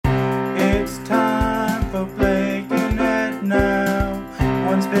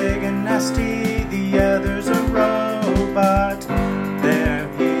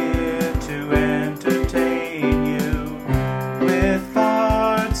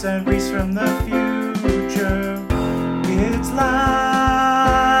Reese and Reese from the future. It's live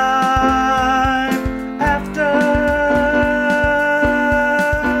after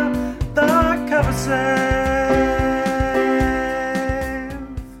the cover save.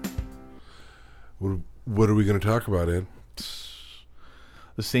 What are we going to talk about, Ed?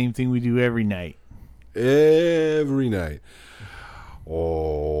 The same thing we do every night. Every night.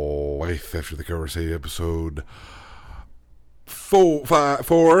 Oh, Life After the Cover Save episode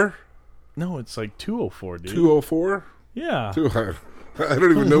 4. No, it's like 204, dude. 204? Yeah. I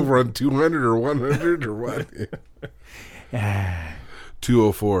don't even know if we're on 200 or 100 or what.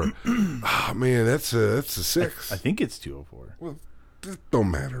 204. Oh, man, that's a 6. I think it's 204. Well, it don't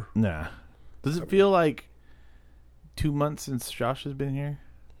matter. Nah. Does it feel like 2 months since Josh has been here?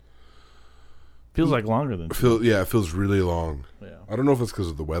 Feels like longer than 2 months. Yeah, it feels really long. Yeah. I don't know if it's because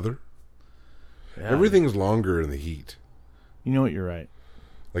of the weather. Yeah. Everything's longer in the heat. You know what? You're right.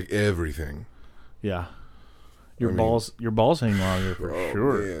 Like everything. Yeah. Your balls hang longer for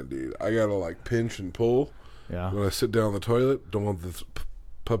sure. Man, dude, I gotta like pinch and pull. Yeah. When I sit down on the toilet, don't want the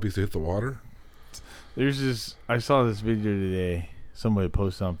puppies to hit the water. I saw this video today. Somebody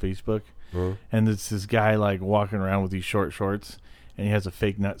posted on Facebook, and it's this guy like walking around with these short shorts, and he has a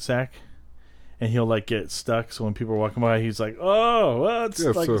fake nut sack, and he'll like get stuck. So when people are walking by, he's like, "Oh, well, it's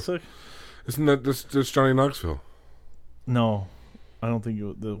like." So, isn't that just Johnny Knoxville? No, I don't think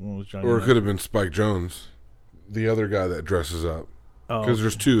the one was Johnny. Or it could have been Spike Jonze, the other guy that dresses up. Because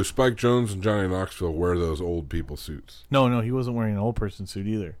there's two. Spike Jonze and Johnny Knoxville wear those old people suits. No, he wasn't wearing an old person suit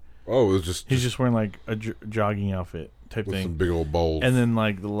either. Oh, it was just... He's just wearing like a jogging outfit type with thing. some big old bowls. And then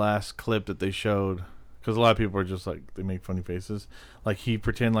like the last clip that they showed, because a lot of people are just like, they make funny faces. Like he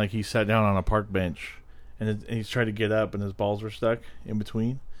pretend like he sat down on a park bench, and he's trying to get up, and his balls were stuck in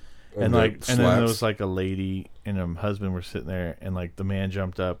between. And then there was like a lady and her husband were sitting there, and like the man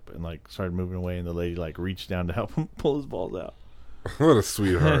jumped up and like started moving away, and the lady like reached down to help him pull his balls out. What a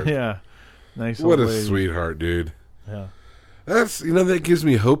sweetheart. Yeah. Nice. What a lady. sweetheart, dude. Yeah. That's, that gives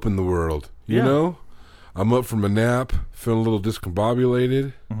me hope in the world. You know? I'm up from a nap, feeling a little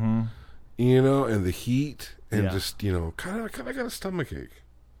discombobulated, and the heat, and just, kind of got a stomachache.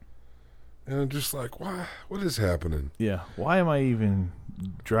 And I'm just like, why? What is happening? Yeah. Why am I even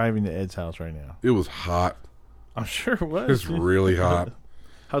driving to Ed's house right now? It was hot. I'm sure it was. It's really hot.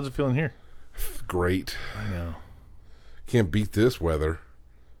 How's it feeling here? Great. I know. Can't beat this weather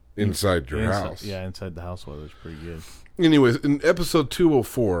inside your house. Yeah, inside the house weather's pretty good. Anyways, in episode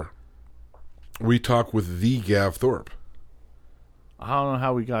 204, we talk with the Gav Thorpe. I don't know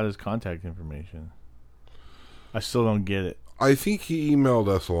how we got his contact information. I still don't get it. I think he emailed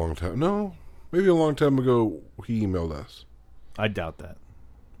us a long time. No, maybe a long time ago he emailed us. I doubt that.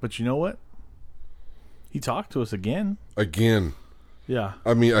 But you know what? He talked to us again. Again. Yeah.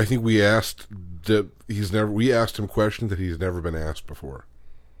 I mean, I think we asked him questions that he's never been asked before.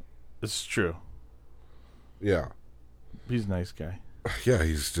 It's true. Yeah. He's a nice guy. Yeah,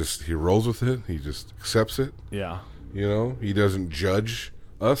 he rolls with it. He just accepts it. Yeah. He doesn't judge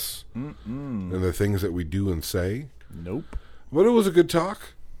us and the things that we do and say. Nope. But it was a good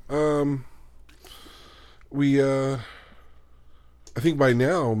talk. I think by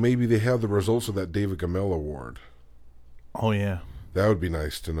now maybe they have the results of that David Gamel Award. Oh yeah. That would be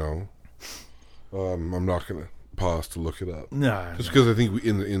nice to know. I'm not going to pause to look it up. Nah. Just because I think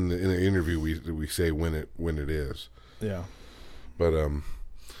in the interview we say when it is. Yeah. But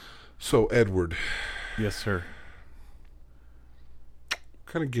so Edward. Yes, sir. What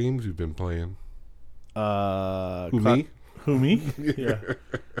kind of games you've been playing? Me? Who me? Yeah.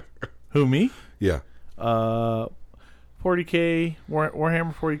 Who me? Yeah. 40K,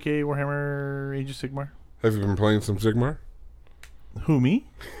 Warhammer 40K, Warhammer Age of Sigmar. Have you been playing some Sigmar? Who, me?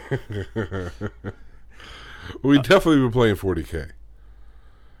 We definitely been playing 40K.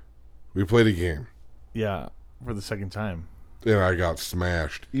 We played a game. Yeah, for the second time. And I got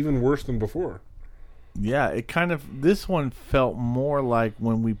smashed. Even worse than before. Yeah, this one felt more like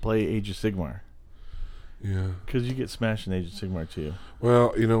when we play Age of Sigmar. Yeah. Because you get smashed in Age of Sigmar too.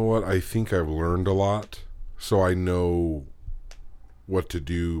 Well, you know what? I think I've learned a lot. So I know what to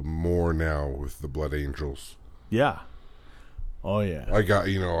do more now with the Blood Angels. Yeah. Oh yeah. I got,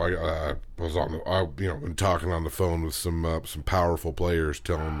 I was been talking on the phone with some powerful players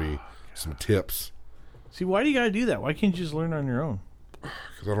telling me some tips. See, why do you got to do that? Why can't you just learn on your own?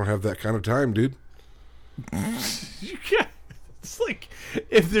 Because I don't have that kind of time, dude. You can't. It's like,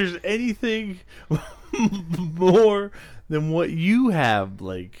 if there's anything more than what you have,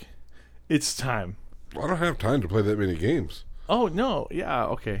 like, it's time. I don't have time to play that many games. Oh, no. Yeah,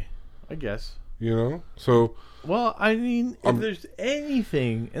 okay. I guess. So Well, I mean, if there's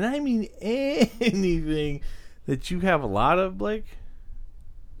anything, and I mean anything, that you have a lot of, Blake,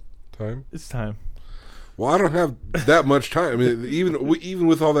 time. it's time. Well, I don't have that much time. I mean, even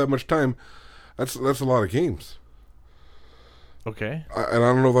with all that much time, that's a lot of games. Okay. And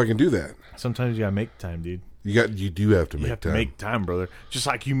I don't know if I can do that. Sometimes you gotta make time, dude. You do have to make time. You have to make time, brother. Just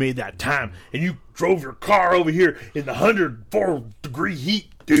like you made that time, and you drove your car over here in the 104-degree heat,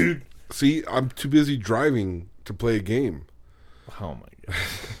 dude. See, I'm too busy driving to play a game. Oh my god!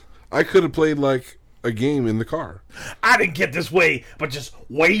 I could have played like a game in the car. I didn't get this way, but just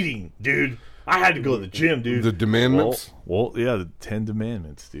waiting, dude. I had to go to the gym, dude. The Demandments? Well, yeah, the 10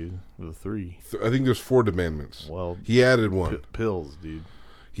 Demandments, dude. The 3. I think there's 4 Demandments. Well, he added one. Pills, dude.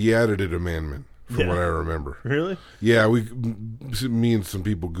 He added a demandment, from what I remember. Really? Yeah, me and some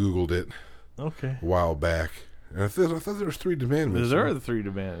people Googled it. Okay. A while back. And I thought there was 3 demandments. There are the 3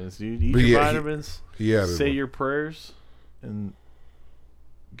 Demandments, dude. Eat your vitamins. He added say one. your prayers, and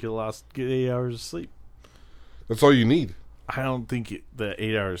get 8 hours of sleep. That's all you need. I don't think the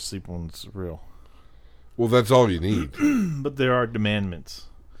 8 hours sleep one's real. Well, that's all you need. But there are demandments.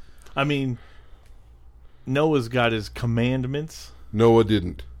 I mean, Noah's got his commandments. Noah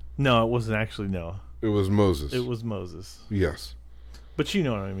didn't. No, it wasn't actually Noah. It was Moses. It was Moses. Yes. But you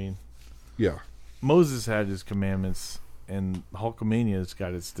know what I mean. Yeah. Moses had his commandments, and Hulkamania's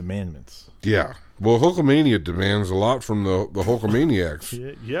got its demandments. Yeah. Well, Hulkamania demands a lot from the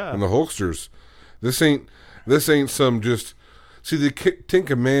Hulkamaniacs. Yeah. And the Hulksters. This ain't some just... See, the 10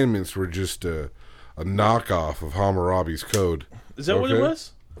 Commandments were just a knockoff of Hammurabi's code. Is that what it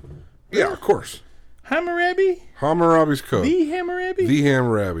was? Yeah, of course. Hammurabi? Hammurabi's code. The Hammurabi? The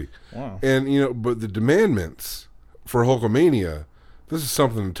Hammurabi. Wow. And, but the demandments for Hulkamania, this is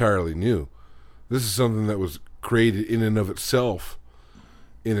something entirely new. This is something that was created in and of itself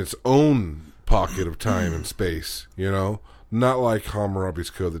in its own pocket of time and space, Not like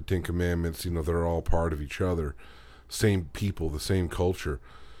Hammurabi's code, the 10 Commandments, they're all part of each other. Same people, the same culture.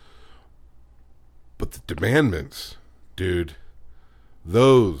 But the demandments, dude,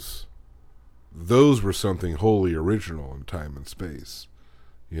 those were something wholly original in time and space,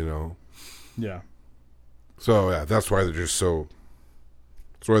 Yeah. So yeah, that's why they're just so.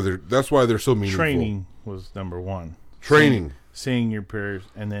 That's why they're so meaningful. Training was number 1. Training, saying your prayers,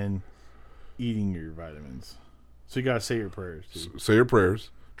 and then eating your vitamins. So you gotta say your prayers, dude. Say your prayers.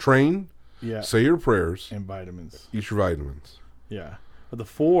 Train. Yeah. Say your prayers. And vitamins. Eat your vitamins. Yeah. But the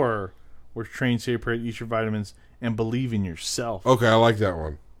 4 were train, say your prayers, eat your vitamins, and believe in yourself. Okay, I like that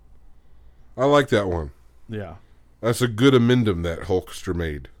one. Yeah. That's a good amendment that Hulkster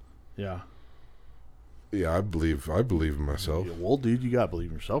made. Yeah. Yeah, I believe in myself. Yeah, well, dude, you gotta believe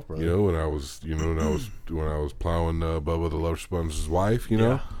in yourself, brother. When I was plowing Bubba the Love Sponge's wife,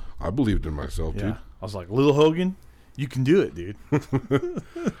 Yeah. I believed in myself, Yeah. dude. I was like, Little Hogan, you can do it, dude.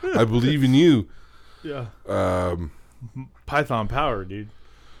 I believe in you. Yeah. Python power, dude.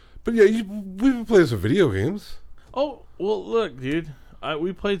 But yeah, we've been playing some video games. Oh, well, look, dude.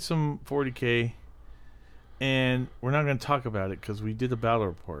 We played some 40K, and we're not going to talk about it because we did a battle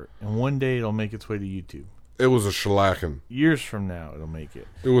report, and one day it'll make its way to YouTube. It was a shellacking. Years from now, it'll make it.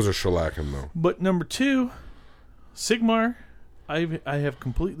 It was a shellacking, though. But number 2, Sigmar, I have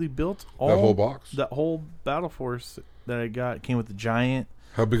completely built all that whole box. That whole battle force that I got. It came with the giant.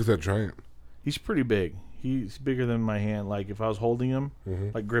 How big is that giant? He's pretty big. He's bigger than my hand. Like if I was holding him,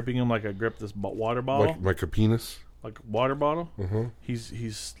 like gripping him, like I grip this water bottle, like a penis, like a water bottle. Mm-hmm.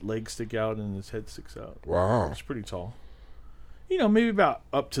 His legs stick out and his head sticks out. Wow, it's pretty tall. Maybe about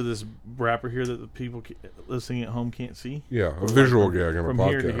up to this wrapper here that the people listening at home can't see. Yeah, a visual gag on a podcast. From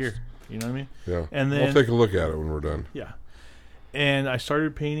here to here. You know what I mean? Yeah. And then I'll take a look at it when we're done. Yeah. And I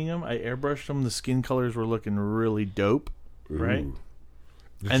started painting them. I airbrushed them. The skin colors were looking really dope, right?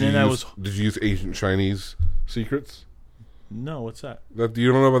 Did you use ancient Chinese secrets? No, what's that? You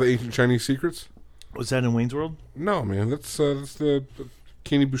don't know about the ancient Chinese secrets? Was that in Wayne's World? No, man. That's the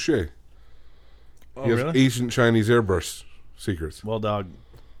Kenny Boucher. Oh, he has really? ancient Chinese airbrush secrets. Well, dog,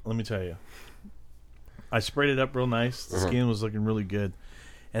 let me tell you. I sprayed it up real nice. The skin was looking really good.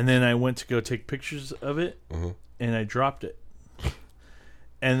 And then I went to go take pictures of it, and I dropped it.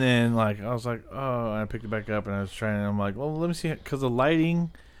 And then, I was like, oh, and I picked it back up, and I was trying, and I'm like, well, let me see, because the lighting,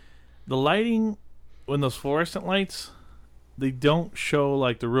 when those fluorescent lights, they don't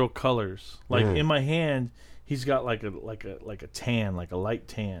show, the real colors. In my hand, he's got, like a tan, like a light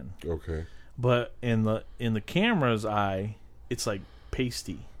tan. Okay. But in the camera's eye, it's,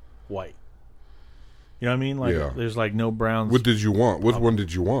 pasty white. You know what I mean? There's, no browns. What did you want? Which one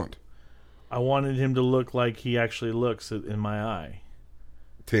did you want? I wanted him to look like he actually looks in my eye.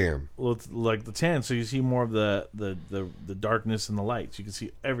 tan. Well, it's like the tan, so you see more of the darkness and the lights. You can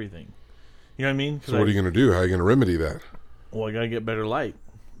see everything. You know what I mean? So what are you going to do? How are you going to remedy that? Well, I got to get better light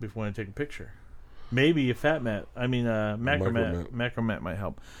before I take a picture. Maybe a macromat might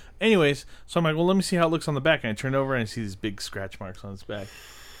help. Anyways, so I'm like, well, let me see how it looks on the back. And I turned over and I see these big scratch marks on its back.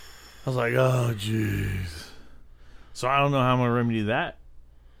 I was like, oh, jeez. So I don't know how I'm going to remedy that.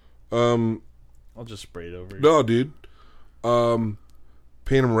 I'll just spray it over. No, dude.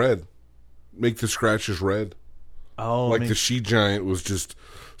 Paint them red. Make the scratches red. Oh, like the she giant was just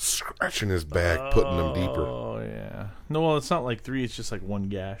scratching his back, putting them deeper. Oh, yeah. No, well, it's not like 3. It's just like one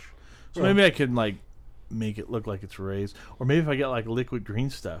gash. So maybe I could like make it look like it's raised, or maybe if I get like liquid green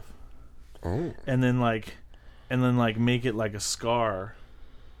stuff, and then make it like a scar,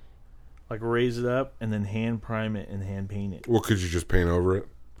 like raise it up and then hand prime it and hand paint it. Well, could you just paint over it?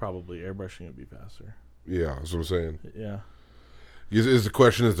 Probably airbrushing would be faster. Yeah, that's what I'm saying. Yeah. Is the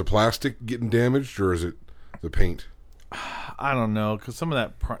question, is the plastic getting damaged or is it the paint? I don't know, because some of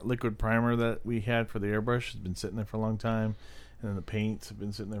that liquid primer that we had for the airbrush has been sitting there for a long time. And then the paints have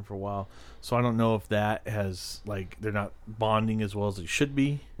been sitting there for a while. So I don't know if that has, like, they're not bonding as well as they should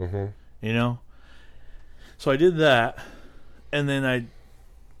be. Mm-hmm. You know? So I did that. And then I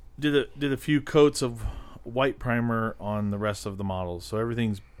did a few coats of white primer on the rest of the models. So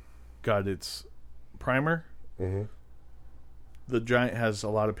everything's got its primer. Mm-hmm. The Giant has a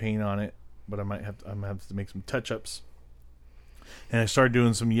lot of paint on it. But I'm gonna have to make some touch-ups. And I started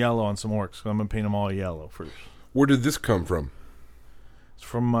doing some yellow on some orcs. So I'm going to paint them all yellow first. Where did this come from?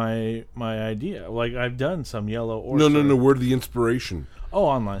 From my idea. Like, I've done some yellow or No. Where did the inspiration? Oh,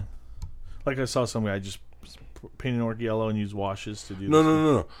 online. Like, I saw some guy just paint an orc yellow and use washes to do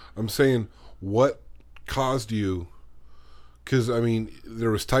No. I'm saying, what caused you... Because, I mean,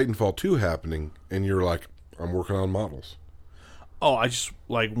 there was Titanfall 2 happening, and you're like, I'm working on models. Oh, I just...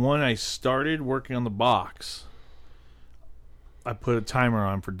 Like, when I started working on the box, I put a timer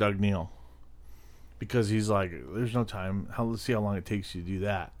on for Doug Neal. Because he's like, there's no time. Let's see how long it takes you to do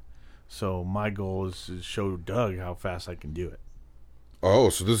that. So my goal is to show Doug how fast I can do it. Oh,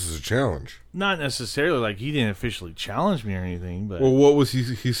 so this is a challenge. Not necessarily. Like, he didn't officially challenge me or anything. But well, what was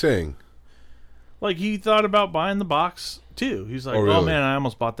he saying? Like, he thought about buying the box, too. He's like, really? Oh, man, I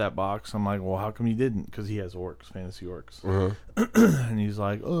almost bought that box. I'm like, well, how come you didn't? Because he has orcs, fantasy orcs. Uh-huh. And he's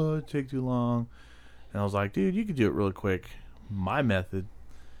like, oh, it'd take too long. And I was like, dude, you could do it really quick. My method.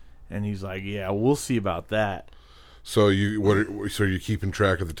 And he's like, yeah, we'll see about that. So so you're keeping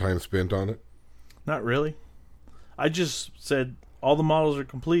track of the time spent on it? Not really. I just said all the models are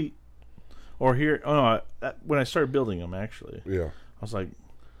complete. Or here, when I started building them, actually. Yeah. I was like,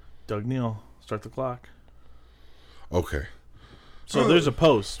 Doug Neal, start the clock. Okay. So there's a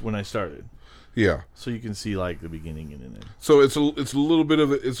post when I started. Yeah. So you can see like the beginning and end. So it's a little bit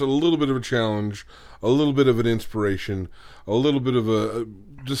of a challenge, a little bit of an inspiration, a little bit of a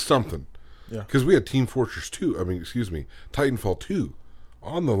just something. Yeah. Because we had Titanfall 2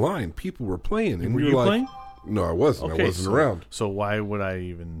 on the line. People were playing, and were we were you like, playing? No, I wasn't. Okay, I wasn't around. So why would I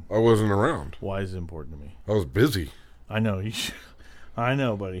even? I wasn't around. Why is it important to me? I was busy. I know. I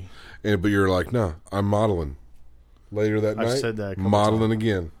know, buddy. But you're like, no, I'm modeling. Later that night, I've said that a couple modeling times.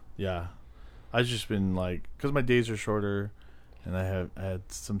 again. Yeah. I've just been like, because my days are shorter, and I had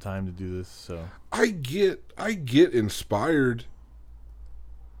some time to do this. So I get inspired,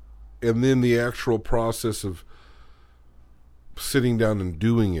 and then the actual process of sitting down and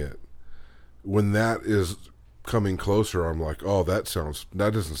doing it, when that is coming closer, I'm like, oh, that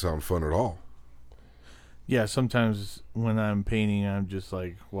doesn't sound fun at all. Yeah, sometimes when I'm painting, I'm just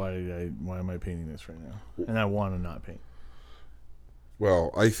like, why am I painting this right now? And I want to not paint.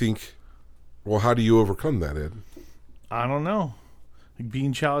 Well, how do you overcome that, Ed? I don't know. Like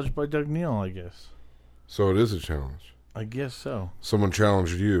being challenged by Doug Neal, I guess. So it is a challenge. I guess so. Someone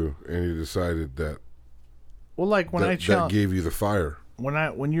challenged you, and you decided that. Well, like when that gave you the fire.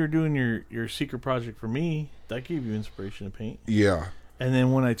 When you were doing your secret project for me, that gave you inspiration to paint. Yeah. And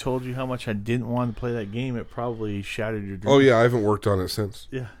then when I told you how much I didn't want to play that game, it probably shattered your dream. Oh yeah, I haven't worked on it since.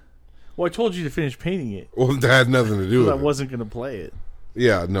 Yeah. Well, I told you to finish painting it. Well, that had nothing to do with it. I wasn't going to play it.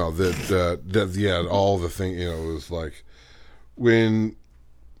 Yeah, no, all the thing, it was like when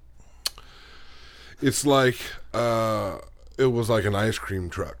it's like it was like an ice cream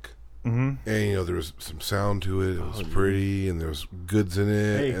truck, and there was some sound to it. It was pretty, and there was goods in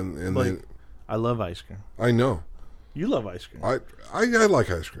it, Hey, and then I love ice cream. I know You love ice cream. I like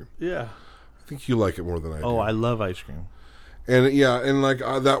ice cream. Yeah. I think you like it more than I do. Oh, I love ice cream. And yeah, and like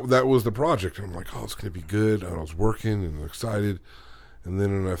that was the project. And I'm like, oh, it's gonna be good. And I was working and excited. And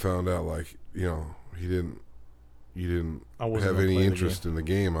then when I found out, like, he didn't I wasn't have gonna any play the interest game. in the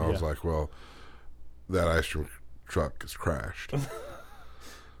game. I was Yeah. like, well, that ice cream truck is crashed.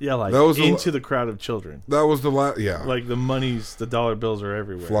 Yeah, like That was into the crowd of children. That was the last. Yeah, Like the dollar bills are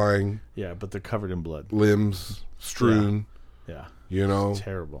everywhere. flying Yeah, but they're covered in blood. limbs strewn. Yeah, You know,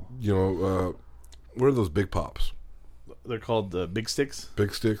 terrible. what are those big pops? They're called big sticks.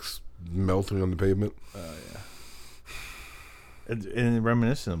 Big sticks melting on the pavement. And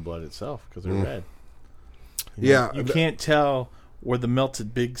reminiscent of blood itself because they're red. Yeah, you can't tell where the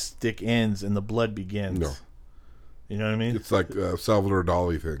melted big stick ends and the blood begins. No. You know what I mean? It's like a Salvador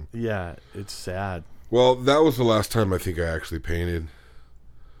Dali thing. Yeah, it's sad. Well, that was the last time I think I actually painted,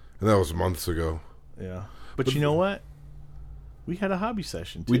 and that was months ago. Yeah, but you know what? We had a hobby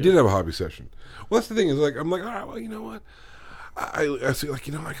session too. We did have a hobby session. Well, that's the thing is, like, I'm like, all right, well, you know what? I see, like,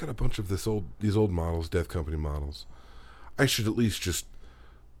 I got a bunch of these old models, Death Company models. I should at least just,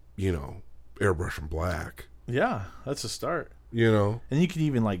 airbrush them black. Yeah, that's a start. And you can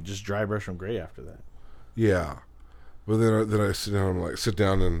even like just dry brush them gray after that. Yeah, but then I sit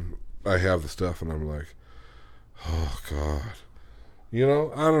down and I have the stuff, and I'm like, oh God, I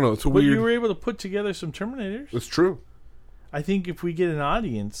don't know. It's a But weird. you were able to put together some Terminators. It's true. I think if we get an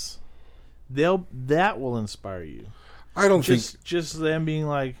audience, that will inspire you. I don't think. Just them being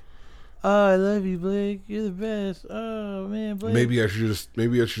like, "Oh, I love you, Blake. You're the best. Oh man, Blake." Maybe I should just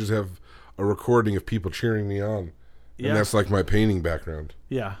have a recording of people cheering me on, and that's like my painting background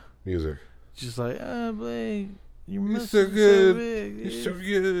music. Just like, "Oh, Blake, your You're muscles so good. so big. You're so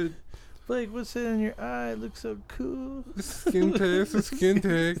good. Blake, what's that on your eye? It looks so cool. Skin tag. Skin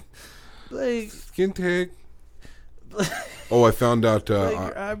tag. Blake, Skin tag. Oh, I found out. Blake,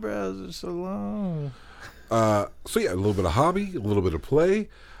 your eyebrows are so long." So yeah, a little bit of hobby, a little bit of play.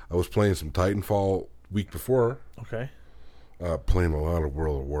 I was playing some Titanfall week before. Okay. Playing a lot of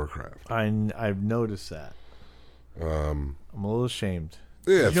World of Warcraft. I've noticed that. I'm a little ashamed.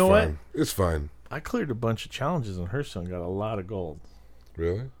 Yeah, it's you know fine. what? It's fine. I cleared a bunch of challenges on Hearthstone, got a lot of gold.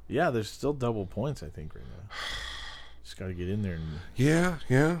 Really? Yeah, there's still double points, I think, right now. Just got to get in there. Yeah.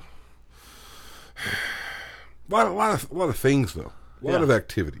 A lot of things though. A lot of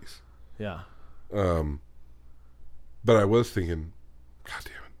activities. Yeah. But I was thinking, God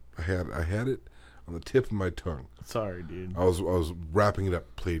damn it, I had it on the tip of my tongue. Sorry, dude. I was wrapping it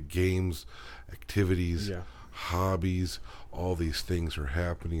up. Played games, activities, hobbies. All these things are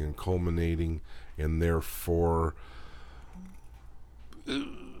happening and culminating, and therefore,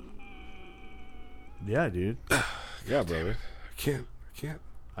 yeah, dude. Yeah, brother. I can't.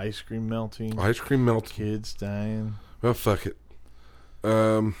 Ice cream melting. Ice cream melting. Kids dying. Well, fuck it.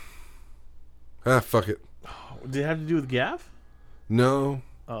 Fuck it. Did it have to do with Gav? No.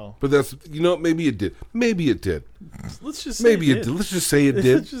 Oh. But that's, maybe it did. Maybe it did. Let's just say Maybe it did. Let's just say it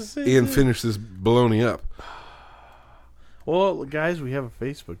did. Let's just say it and did. finish this baloney up. Well, guys, we have a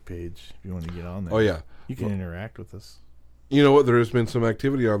Facebook page if you want to get on there. Oh, yeah. You can interact with us. You know what? There has been some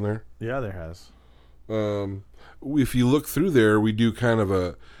activity on there. Yeah, there has. If you look through there, we do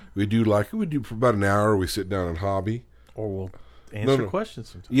for about an hour. We sit down and hobby. Or we'll answer questions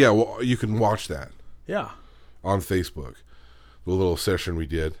sometimes. Yeah, well, you can watch that. Yeah. On Facebook. The little session we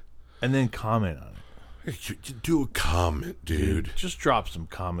did. And then comment on it. Hey, you do a comment, dude. Just drop some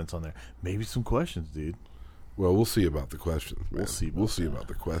comments on there. Maybe some questions, dude. Well, we'll see about the questions, man. We'll see about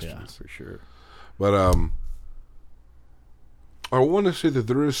the questions. Yeah, for sure. But I want to say that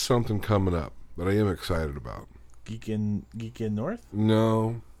there is something coming up that I am excited about. Geek in North?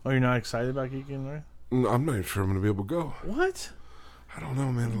 No. Oh, you're not excited about Geek in North? No, I'm not even sure I'm going to be able to go. What? I don't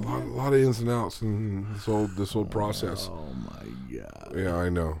know, man. A lot of ins and outs in this old process. Oh my god. Yeah, I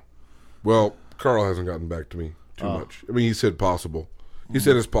know. Well, Carl hasn't gotten back to me too much. I mean, he said possible. He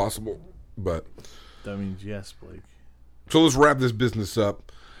said it's possible, but that means yes, Blake. So let's wrap this business up.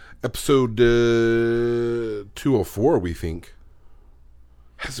 Episode 204, we think.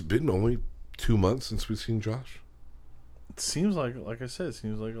 Has it been only 2 months since we've seen Josh? It seems like I said, it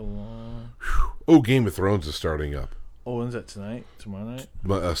seems like a long. Oh, Game of Thrones is starting up. Oh, when's that tonight? Tomorrow night?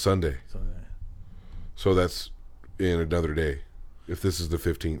 Sunday. Sunday. So that's in another day. If this is the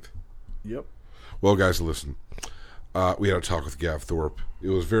 15th. Yep. Well, guys, listen. We had a talk with Gav Thorpe. It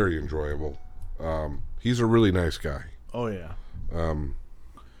was very enjoyable. He's a really nice guy. Oh yeah. And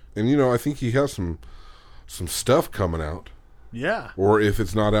I think he has some stuff coming out. Yeah. Or if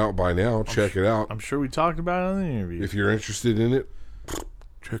it's not out by now, check it out. I'm sure we talked about it on the interview. If you're interested in it,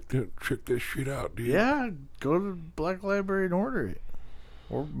 check that shit out, dude. Yeah, go to Black Library and order it,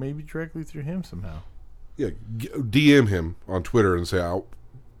 or maybe directly through him somehow. Yeah, DM him on Twitter and say I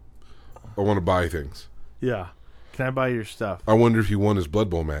want to buy things. Yeah. Can I buy your stuff? I wonder if he won his Blood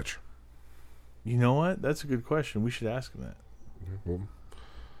Bowl match. You know what? That's a good question. We should ask him that. Well,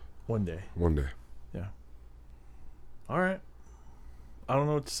 one day. One day. Yeah. All right. I don't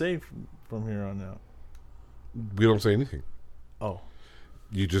know what to say from here on out. We don't say anything. Oh.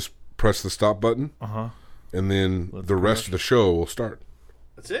 You just press the stop button. Uh-huh. And then the rest of the show will start.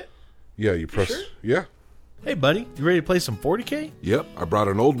 That's it? Yeah, you press. Sure? Yeah. Hey, buddy. You ready to play some 40K? Yep. I brought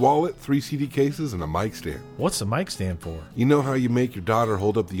an old wallet, 3 CD cases, and a mic stand. What's the mic stand for? You know how you make your daughter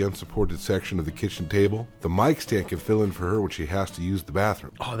hold up the unsupported section of the kitchen table? The mic stand can fill in for her when she has to use the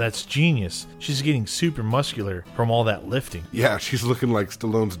bathroom. Oh, that's genius. She's getting super muscular from all that lifting. Yeah, she's looking like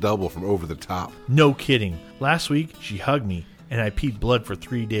Stallone's double from Over the Top. No kidding. Last week, she hugged me, and I peed blood for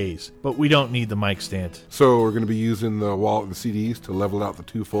 3 days. But we don't need the mic stand. So we're going to be using the wallet and the CDs to level out the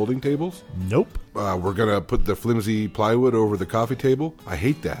 2 folding tables? Nope. We're going to put the flimsy plywood over the coffee table? I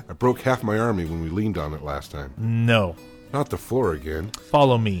hate that. I broke half my army when we leaned on it last time. No. Not the floor again.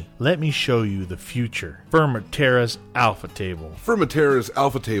 Follow me. Let me show you the future. Firmaterra's Alpha Table. Firmaterra's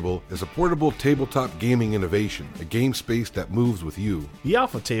Alpha Table is a portable tabletop gaming innovation, a game space that moves with you. The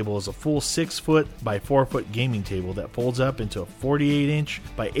Alpha Table is a full 6-foot by 4-foot gaming table that folds up into a 48-inch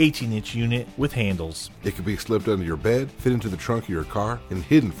by 18-inch unit with handles. It can be slipped under your bed, fit into the trunk of your car, and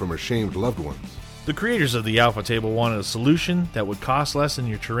hidden from ashamed loved ones. The creators of the Alpha Table wanted a solution that would cost less than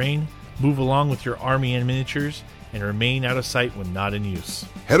your terrain, move along with your army and miniatures, and remain out of sight when not in use.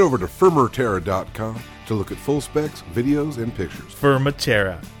 Head over to Firmaterra.com to look at full specs, videos, and pictures.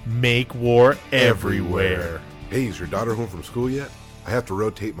 Firmaterra. Make war everywhere. Hey, is your daughter home from school yet? I have to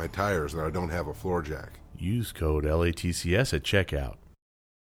rotate my tires and I don't have a floor jack. Use code LATCS at checkout.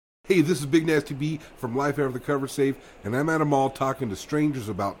 Hey, this is Big Nasty B from Life After the Cover Safe, and I'm at a mall talking to strangers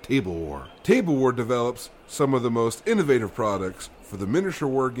about Table War. Table War develops some of the most innovative products for the miniature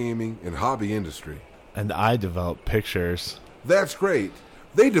wargaming and hobby industry. And I develop pictures. That's great.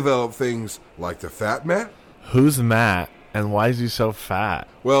 They develop things like the Fat Mat. Who's Matt, and why is he so fat?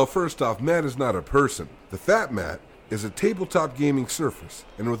 Well, first off, Matt is not a person. The Fat Mat is a tabletop gaming surface,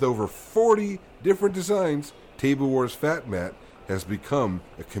 and with over 40 different designs, Table War's Fat Mat has become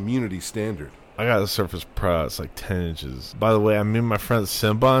a community standard. I got a Surface Pro. It's like 10 inches. By the way, I'm meeting my friend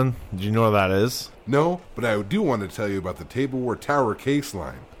Simban. Do you know what that is? No, but I do want to tell you about the Table War Tower case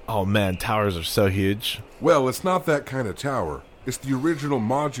line. Oh man, towers are so huge. Well, it's not that kind of tower. It's the original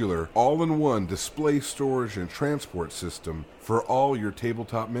modular, all-in-one display, storage, and transport system for all your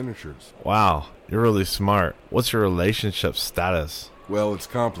tabletop miniatures. Wow, you're really smart. What's your relationship status? Well, it's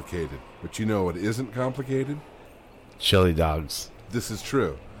complicated, but you know what isn't complicated? Chili dogs. This is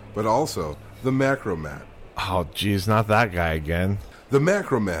true, but also the Macro Mat. Oh geez, not that guy again. The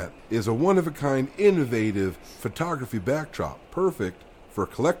Macro Mat is a one-of-a-kind, innovative photography backdrop, perfect for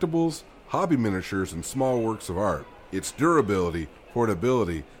collectibles, hobby miniatures, and small works of art. Its durability,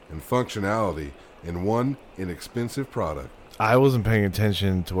 portability, and functionality in one inexpensive product. I wasn't paying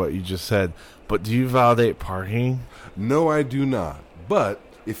attention to what you just said, but do you validate parking? No, I do not. But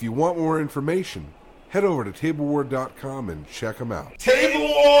if you want more information, head over to tablewar.com and check them out. Table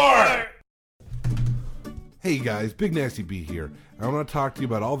War! Hey guys, Big Nasty B here. I want to talk to you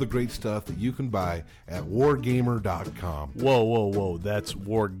about all the great stuff that you can buy at wargamer.com. Whoa, that's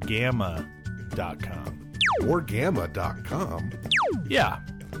wargamma.com. Wargamma.com? Yeah.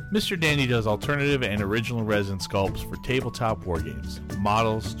 Mr. Dandy does alternative and original resin sculpts for tabletop wargames.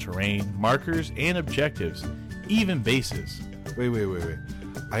 Models, terrain, markers, and objectives. Even bases. Wait.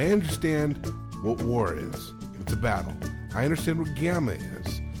 I understand what war is. It's a battle. I understand what gamma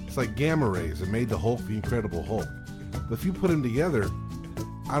is. It's like gamma rays that made the Hulk the Incredible Hulk. But if you put them together,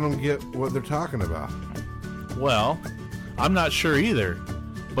 I don't get what they're talking about. Well, I'm not sure either.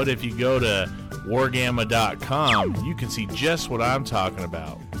 But if you go to wargamma.com, you can see just what I'm talking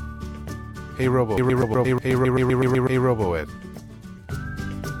about. Hey Robo-Ed. You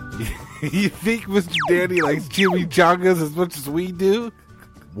think Mr. Dandy likes chimichangas as much as we do?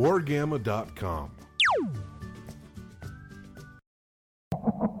 Wargamma.com.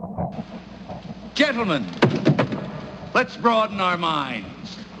 Gentlemen, let's broaden our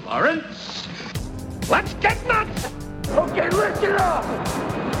minds. Lawrence, let's get nuts! Okay, listen up!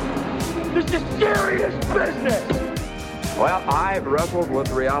 This is serious business! Well, I've wrestled with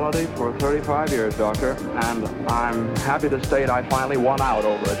reality for 35 years, Doctor, and I'm happy to state I finally won out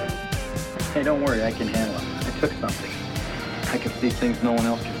over it. Hey, don't worry, I can handle it. I took something. I can see things no one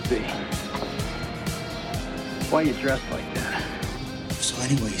else can see. Why are you dressed like that? So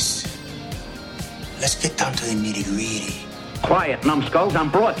anyways, let's get down to the nitty-gritty. Quiet, numbskulls, I'm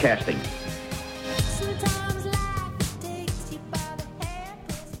broadcasting.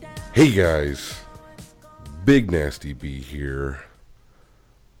 Hey guys, Big Nasty B here.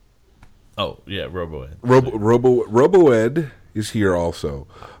 Oh, yeah, RoboEd. RoboEd is here also,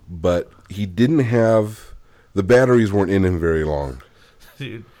 but he didn't have the batteries weren't in him very long.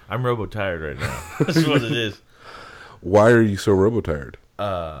 Dude, I'm robo-tired right now. That's what it is. Why are you so robo-tired?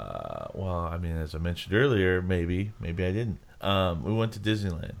 Well, I mean, as I mentioned earlier, maybe I didn't. We went to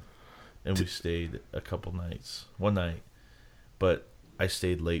Disneyland, and we stayed a couple nights. One night, but I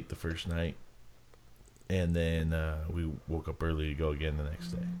stayed late the first night, and then we woke up early to go again the next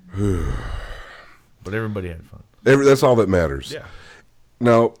day. But everybody had fun. That's all that matters. Yeah.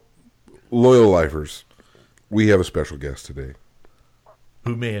 Now, loyal lifers, we have a special guest today.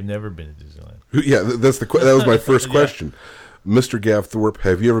 Who may have never been to Disneyland. Yeah, that was my first question. Mr. Gav Thorpe,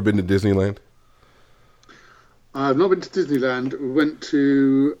 have you ever been to Disneyland? I've not been to Disneyland. We went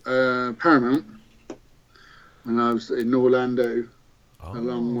to Paramount when I was in Orlando a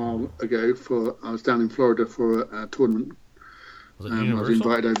long while ago. I was down in Florida for a tournament. Was it I Universal? was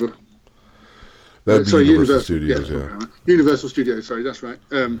invited over. That'd be Universal Studios, yeah. yeah. Universal Studios, sorry, that's right.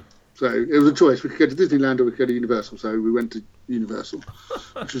 So it was a choice. We could go to Disneyland or we could go to Universal. So we went to Universal,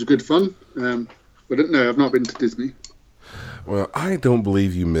 which was good fun. But no, I've not been to Disney. Well, I don't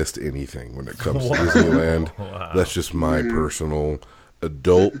believe you missed anything when it comes to Disneyland. Wow. That's just my personal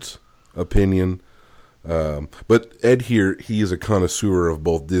adult opinion. But Ed here, he is a connoisseur of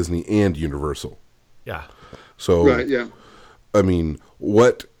both Disney and Universal. Yeah. So, Right, yeah. I mean,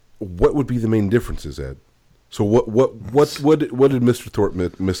 what would be the main differences, Ed? So what did Mr.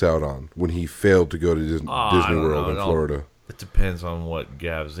 Thorpe miss out on when he failed to go to Disney World in Florida? It depends on what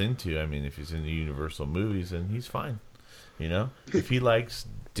Gav's into. I mean, if he's into Universal movies, then he's fine. You know, if he likes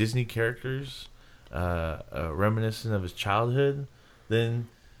Disney characters, reminiscent of his childhood, then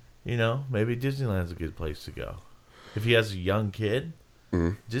maybe Disneyland's a good place to go. If he has a young kid,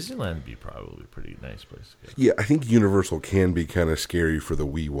 Disneyland would be probably a pretty nice place to go. Yeah, I think Universal can be kind of scary for the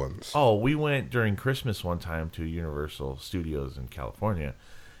wee ones. Oh, we went during Christmas one time to Universal Studios in California,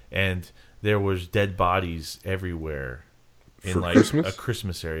 and there was dead bodies everywhere in For like Christmas? a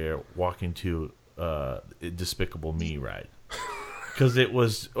Christmas area walking to Despicable Me ride. Because it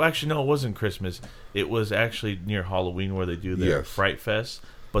was actually no, it wasn't Christmas. It was actually near Halloween where they do their Fright Fest.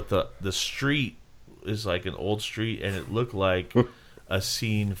 But the street is like an old street, and it looked like a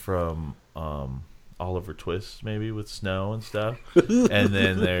scene from Oliver Twist, maybe with snow and stuff. And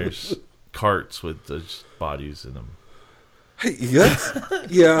then there's carts with those bodies in them. Hey,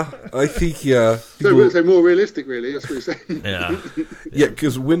 I think So more realistic, really. That's what you're saying. Yeah,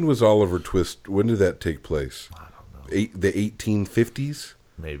 because when was Oliver Twist? When did that take place? I don't know. The 1850s,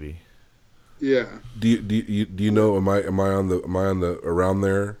 Maybe. Yeah. Do you know? Am I on the around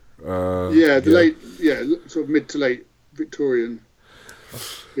there? Late, sort of mid to late Victorian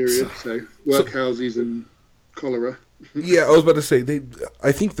period. So workhouses and cholera. Yeah, I was about to say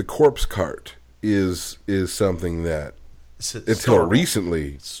I think the corpse cart is something that until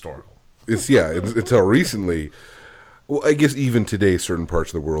recently It's historical. Until recently. Well, I guess even today, certain parts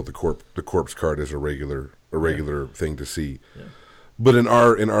of the world, the corpse cart is a regular thing to see. Yeah. But in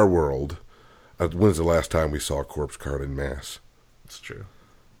our world, when's the last time we saw a corpse cart in mass? It's true.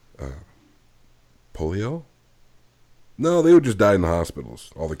 Polio? No, they would just die in the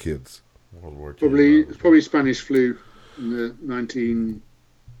hospitals. All the kids. World War II. Probably Spanish flu in the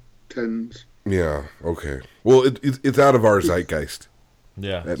 1910s. Yeah. Okay. Well, it's out of our zeitgeist.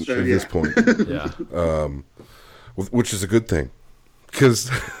 Yeah. At this point. Yeah. Which is a good thing,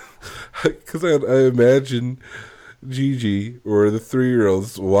 because I imagine Gigi or the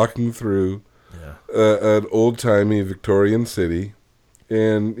 3-year-olds walking through an old-timey Victorian city,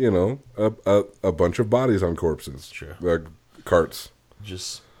 and a bunch of bodies on corpses. Sure. Carts.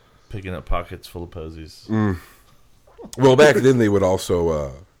 Just picking up pockets full of posies. Well, back then they would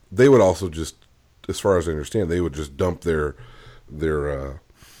also just, as far as I understand, they would just dump their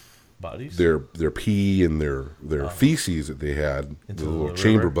bodies, their pee and their feces that they had into the little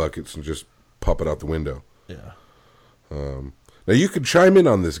chamber buckets and just pop it out the window. Yeah. Now you could chime in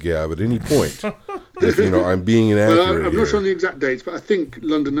on this, Gav, at any point. If I'm being inaccurate. Well, I'm not sure on the exact dates, but I think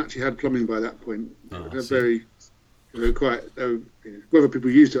London actually had plumbing by that point. They're very quite. Whether people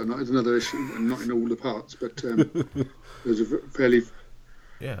used it or not is another issue, and not in all the parts. But there's a fairly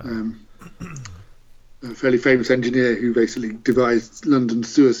a fairly famous engineer who basically devised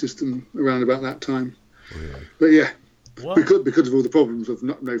London's sewer system around about that time. Really? But because of all the problems of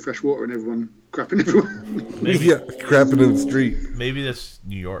no fresh water and everyone crapping everywhere. Crapping in the street. Maybe that's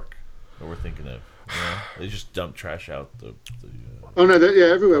New York that we're thinking of. They just dump trash out the Oh no,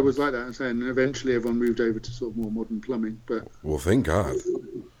 everywhere was like that. I'm saying, and eventually everyone moved over to sort of more modern plumbing. But well, thank God.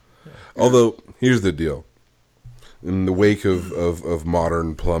 Although here's the deal: in the wake of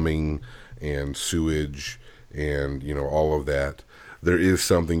modern plumbing and sewage and, all of that. There is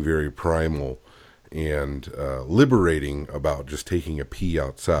something very primal and liberating about just taking a pee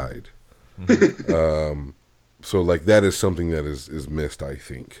outside. So, that is something that is missed, I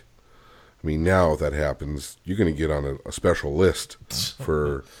think. I mean, now if that happens, you're going to get on a special list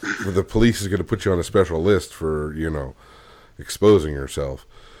for the police is going to put you on a special list for, exposing yourself,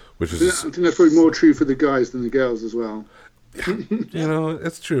 which is... I think that's probably more true for the guys than the girls as well.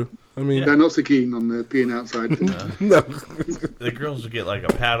 It's true. I mean... They're not so keen on the peeing outside. No. The girls would get a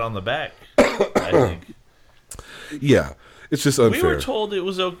pat on the back, I think. Yeah. It's just unfair. We were told there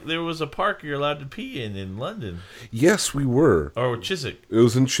was a park you're allowed to pee in London. Yes, we were. Or Chiswick. It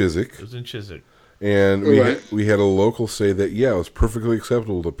was in Chiswick. And we had a local say that, it was perfectly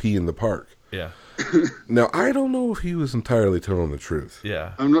acceptable to pee in the park. Yeah. Now, I don't know if he was entirely telling the truth.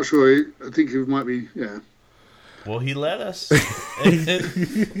 Yeah. I'm not sure. I think he might be, Well, he let us.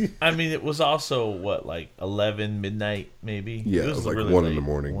 I mean, it was also, 11, midnight, maybe? Yeah, it was really 1 late. in the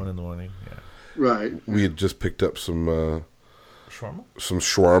morning. 1 in the morning, yeah. Right. We had just picked up some... shawarma? Some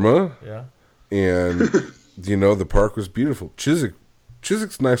shawarma. Yeah. And, the park was beautiful.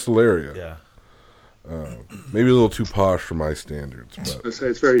 Chiswick's a nice little area. Yeah. Maybe a little too posh for my standards. But, I'd say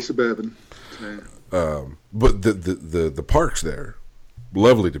it's very suburban. So. But the park's there.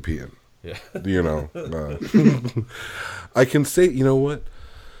 Lovely to pee in. Yeah. I can say, you know what?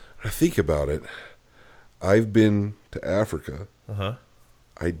 I think about it. I've been to Africa. Uh-huh.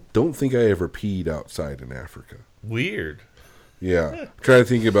 I don't think I ever peed outside in Africa. Weird. Yeah. I'm trying to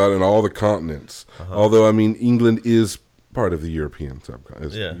think about it in all the continents. Uh-huh. Although, I mean, England is part of the European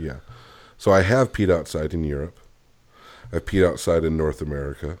subcontinent. Yeah. So I have peed outside in Europe. I've peed outside in North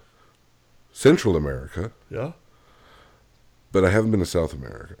America. Central America. Yeah. But I haven't been to South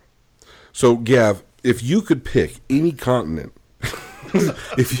America. So, Gav, if you could pick any continent,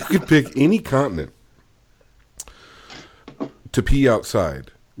 to pee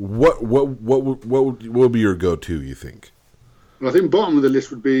outside, what would be your go-to, you think? Well, I think bottom of the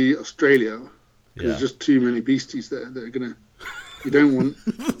list would be Australia. Because there's just too many beasties there that are going to... You don't want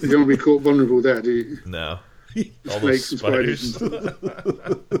to be caught vulnerable there, do you? No. All those spiders.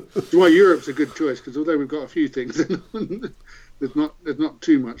 That's why Europe's a good choice, because although we've got a few things, there's not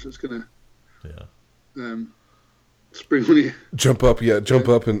too much that's going to spring on you. Jump up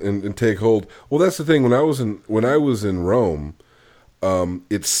and take hold. Well, that's the thing. When I was in Rome,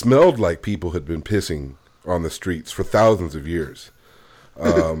 it smelled like people had been pissing on the streets for thousands of years.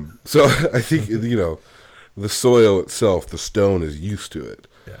 So I think the soil itself, the stone, is used to it.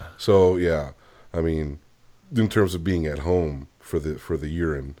 Yeah. So yeah, I mean, in terms of being at home for the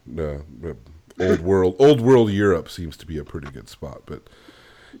urine, old world Europe seems to be a pretty good spot. But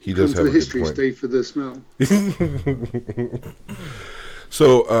he does have a good point. Stay for the smell.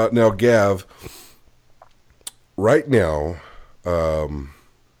 So now, Gav, right now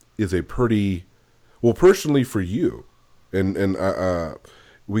is a pretty personally for you, and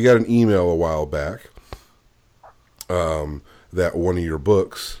we got an email a while back that one of your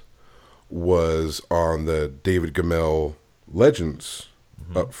books was on the David Gemmell Legends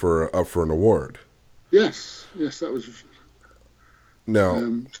up for an award. Yes, that was.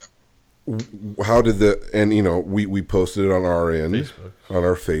 Now, how did we posted it on our end, on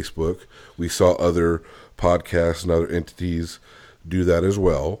our Facebook. We saw other podcasts and other entities do that as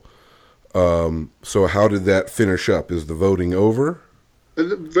well. So how did that finish up? Is the voting over?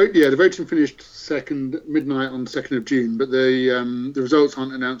 The voting finished midnight on the 2nd of June, but the results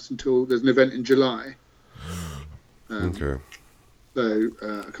aren't announced until there's an event in July. Okay. So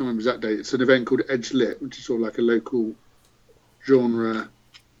I can't remember the exact date. It's an event called Edge Lit, which is sort of like a local genre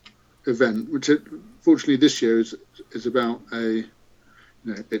event, which fortunately this year is about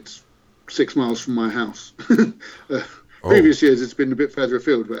it's 6 miles from my house. Previous years it's been a bit further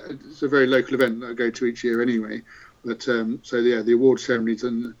afield, but it's a very local event that I go to each year anyway. But the award ceremony's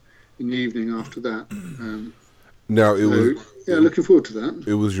in the evening after that. Now looking forward to that.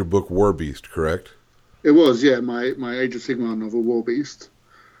 It was your book War Beast, correct? It was, my Age of Sigmar novel War Beast,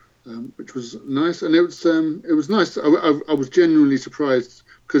 which was nice, and it was nice. I was genuinely surprised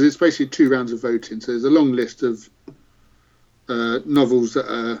because it's basically 2 rounds of voting. So there's a long list of novels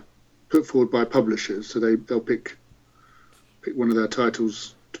that are put forward by publishers. So they'll pick one of their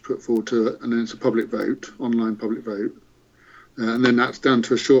titles to put forward and then it's a public vote, online public vote, and then that's down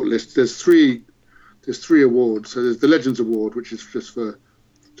to a short list. There's three awards. So there's the Legends Award, which is just for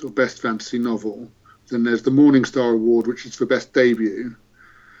sort of best fantasy novel. Then there's the Morning Star Award, which is for best debut,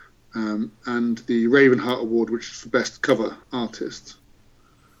 and the Ravenheart Award, which is for best cover artist.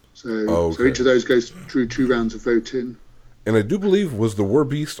 So each of those goes through 2 rounds of voting. And I do believe, was the War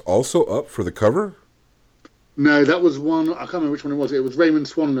Beast also up for the cover? No, that was one. I can't remember which one it was. It was Raymond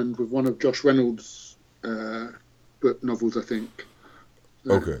Swanland with one of Josh Reynolds' book novels, I think.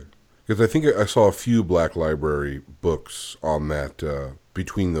 Okay, because I think I saw a few Black Library books on that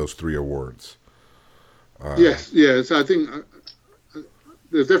between those 3 awards. Yes, yeah. So I think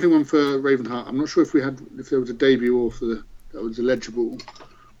there's definitely one for Ravenheart. I'm not sure if there was a debut or that was eligible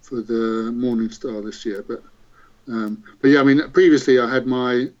for the Morning Star this year, but yeah, I mean, previously I had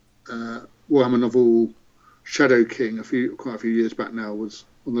my Warhammer novel Shadow King quite a few years back now was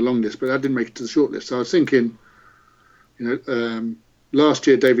on the long list, but I didn't make it to the short list. So I was thinking, last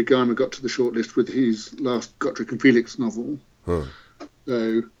year David Guymer got to the short list with his last Gotrek and Felix novel. Huh.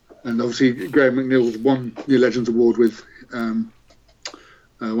 So, and obviously Graham McNeil's won New Legends Award with one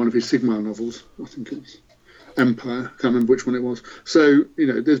of his Sigmar novels. I think it's Empire. Can't remember which one it was. So,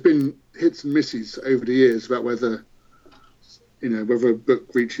 there's been hits and misses over the years about whether a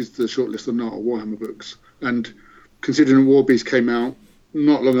book reaches the shortlist or not, or Warhammer books. And considering War Beast came out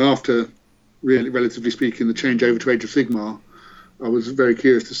not long after, really, relatively speaking, the change over to Age of Sigmar, I was very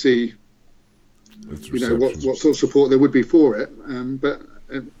curious to see, what sort of support there would be for it.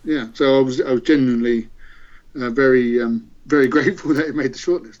 So I was genuinely very very grateful that it made the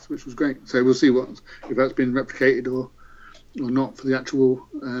shortlist, which was great. So we'll see if that's been replicated or not for the actual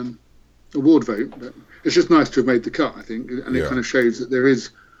award vote. But it's just nice to have made the cut, I think, and it kind of shows that there is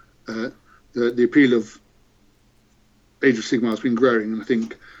the appeal of Age of Sigmar has been growing, and I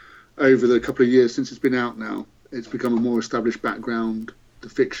think over the couple of years since it's been out now, it's become a more established background. The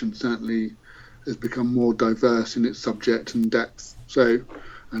fiction certainly has become more diverse in its subject and depth. So,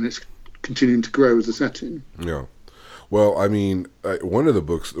 and it's continuing to grow as a setting. Yeah. Well, I mean, one of the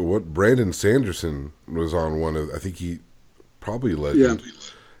books, what Brandon Sanderson was on one of, I think he probably Legend,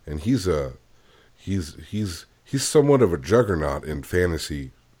 and he's somewhat of a juggernaut in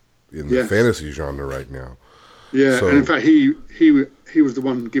fantasy, the fantasy genre right now. Yeah, so, and in fact, he was the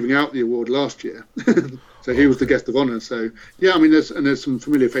one giving out the award last year, so he was the guest of honour. So yeah, I mean, there's some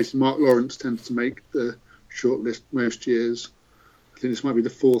familiar faces. Mark Lawrence tends to make the shortlist most years. I think this might be the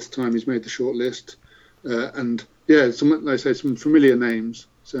 4th time he's made the shortlist, and yeah, some familiar names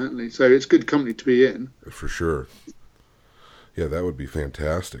certainly. So it's good company to be in for sure. Yeah, that would be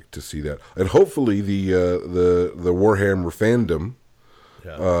fantastic to see that, and hopefully the Warhammer fandom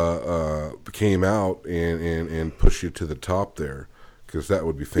came out and pushed you to the top there, because that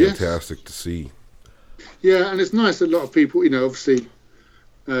would be fantastic to see. Yeah, and it's nice that a lot of people, obviously,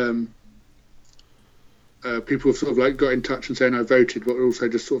 people have sort of like got in touch and saying I voted, but also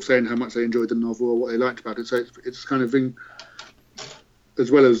just sort of saying how much they enjoyed the novel or what they liked about it. So it's kind of been, as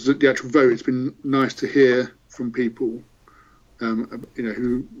well as the actual vote, it's been nice to hear from people,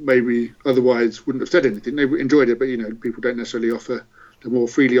 who maybe otherwise wouldn't have said anything. They enjoyed it, but people don't necessarily more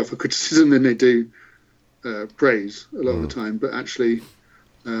freely offer criticism than they do praise a lot of the time. But actually,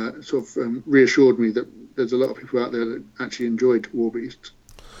 reassured me that there's a lot of people out there that actually enjoyed War Beast.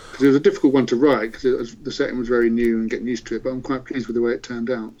 Because it was a difficult one to write, because the setting was very new and getting used to it. But I'm quite pleased with the way it turned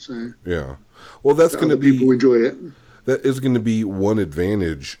out. So yeah, well, that's going to be, people enjoy it. That is going to be one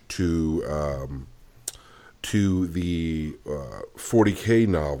advantage to the 40K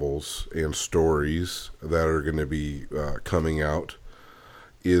novels and stories that are going to be coming out,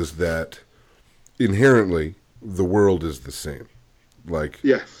 is that inherently the world is the same. Like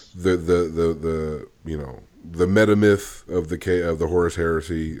the meta myth of the Horus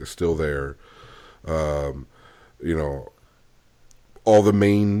Heresy is still there. All the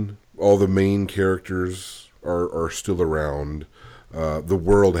main characters are still around. The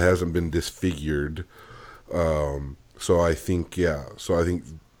world hasn't been disfigured. So I think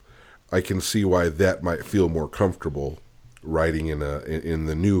I can see why that might feel more comfortable writing in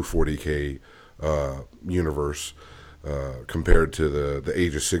the new 40K universe compared to the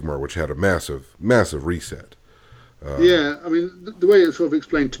Age of Sigmar, which had a massive reset. Yeah, I mean, the way it's sort of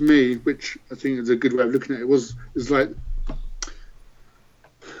explained to me, which I think is a good way of looking at it, is like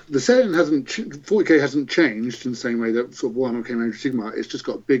the setting 40K hasn't changed in the same way that sort of Warhammer came Age of Sigmar. It's just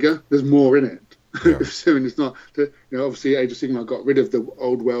got bigger. There's more in it. Yeah. So it's not, obviously Age of Sigmar got rid of the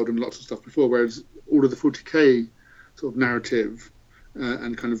old world and lots of stuff before, whereas all of the 40K sort of narrative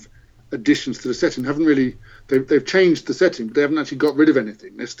and kind of additions to the setting haven't really. They've changed the setting, but they haven't actually got rid of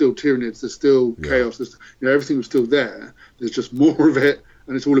anything. There's still Tyranids, there's still chaos. There's, everything was still there. There's just more of it,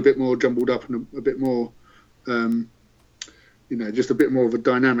 and it's all a bit more jumbled up and a bit more, just a bit more of a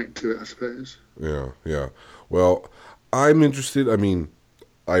dynamic to it, I suppose. Yeah. Well, I'm interested. I mean,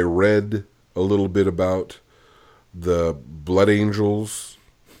 I read a little bit about the Blood Angels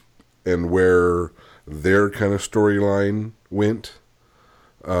and where their kind of storyline went.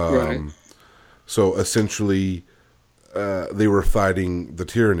 Right. So essentially, they were fighting the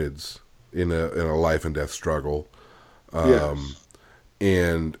Tyranids in a life and death struggle. Yes.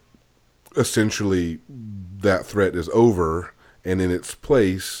 And essentially, that threat is over, and in its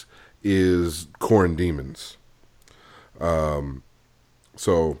place is Khorne demons.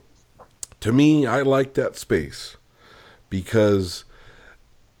 So, to me, I like that space because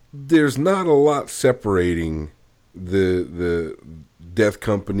there's not a lot separating the Death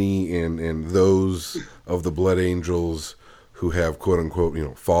Company and those of the Blood Angels who have quote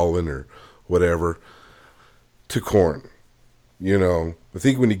unquote fallen or whatever to Khorne. I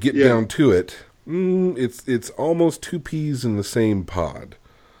think when you get down to it, it's almost two peas in the same pod.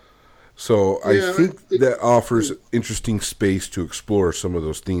 So I think that offers interesting space to explore some of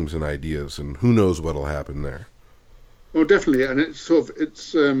those themes and ideas, and who knows what'll happen there. Well, definitely, and it's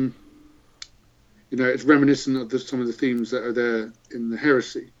it's reminiscent of some of the themes that are there in the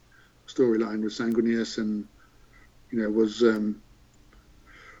Heresy storyline with Sanguinius, and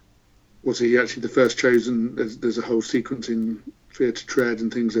was he actually the first chosen? There's a whole sequence in Fear to Tread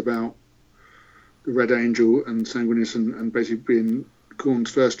and things about the Red Angel and Sanguinius and basically being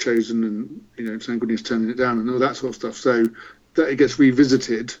Khorne's first chosen, and Sanguinius turning it down and all that sort of stuff. So that it gets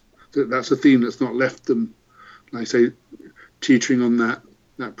revisited. That's a theme that's not left them, like I say, teetering on that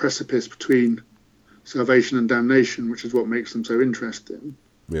precipice between salvation and damnation, which is what makes them so interesting.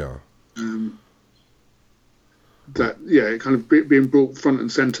 Yeah. It kind of being brought front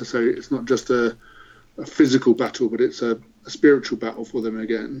and center, so it's not just a physical battle, but it's a spiritual battle for them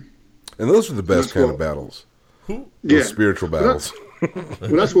again. And those are the best kind of battles. Those spiritual battles.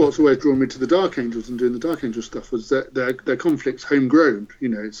 That's what's always drawn me to the Dark Angels and doing the Dark Angel stuff, was that their conflict's homegrown.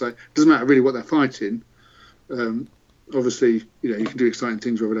 It's like, it doesn't matter really what they're fighting. Obviously, you can do exciting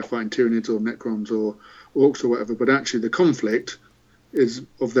things whether they're fighting Tyranids or Necrons or Orcs or whatever, but actually the conflict is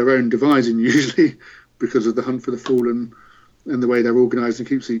of their own devising usually, because of the hunt for the fallen and the way they're organised and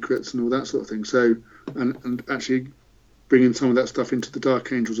keep secrets and all that sort of thing. So, and actually bringing some of that stuff into the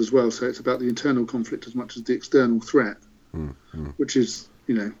Dark Angels as well. So it's about the internal conflict as much as the external threat, which is,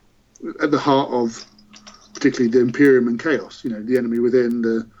 at the heart of particularly the Imperium and Chaos. The enemy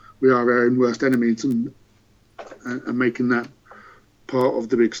within, we are our own worst enemies, and making that part of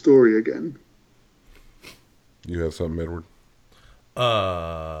the big story again. You have something, Edward?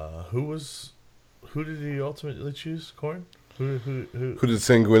 Who did he ultimately choose? Khorne? Who did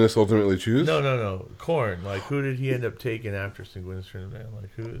Sanguinius ultimately choose? No. Khorne. Like, who did he end up taking after Sanguinius turned him down? Like,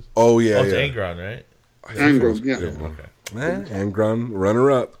 who is? Oh, yeah. It's Angron, right? Angron, yeah. Okay. Angron,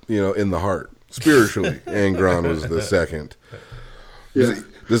 runner-up, in the heart. Spiritually, Angron was the second. Yeah.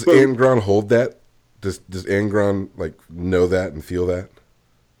 Does Angron hold that? Does Angron, know that and feel that?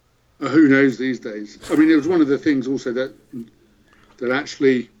 Who knows these days? I mean, it was one of the things also that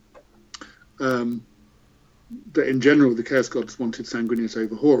actually... that in general the Chaos Gods wanted Sanguinius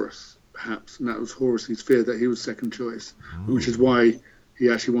over Horus, perhaps, and that was Horus's fear that he was second choice, which is why he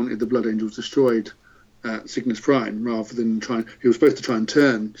actually wanted the Blood Angels destroyed at Cygnus Prime, rather than he was supposed to try and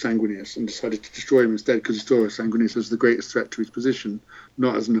turn Sanguinius, and decided to destroy him instead because he saw Sanguinius as the greatest threat to his position,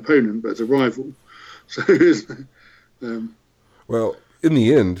 not as an opponent but as a rival. So, well, in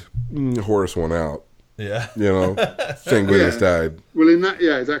the end, Horus won out. Yeah, Sanguinius died. Well, in that,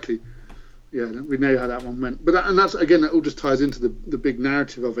 yeah, exactly. Yeah, we know how that one went, but that's again, that all just ties into the big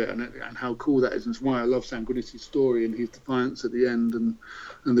narrative of it, and how cool that is, and it's why I love Sanguinius' story and his defiance at the end, and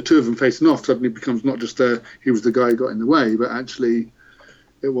the two of them facing off suddenly becomes not just he was the guy who got in the way, but actually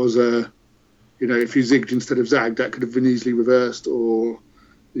it was if he zigged instead of zagged, that could have been easily reversed, or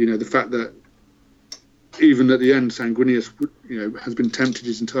the fact that even at the end Sanguinius has been tempted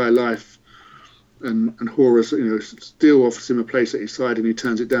his entire life. And Horus, still offers him a place at his side, and he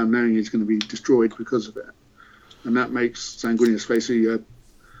turns it down, knowing he's going to be destroyed because of it. And that makes Sanguinius basically a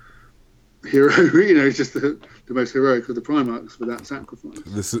hero. He's just the most heroic of the Primarchs for that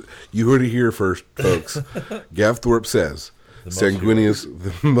sacrifice. You heard it here first, folks. Gav Thorpe says Sanguinius,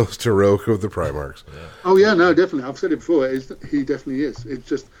 the most heroic of the Primarchs. Yeah. Oh yeah, no, definitely. I've said it before. He definitely is. It's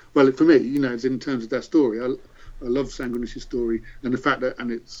just, well, for me, it's in terms of their story. I love Sanguinius' story, and the fact that,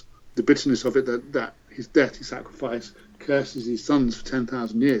 and it's the bitterness of it, that his death, his sacrifice, curses his sons for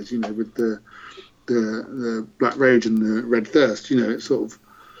 10,000 years. With the Black Rage and the Red Thirst. It's sort of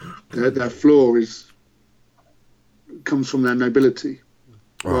their flaw comes from their nobility,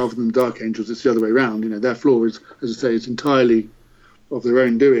 rather than the Dark Angels. It's the other way around. Their flaw is, as I say, it's entirely of their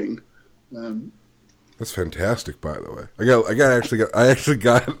own doing. That's fantastic, by the way. I actually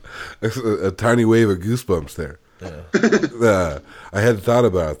got a tiny wave of goosebumps there. I hadn't thought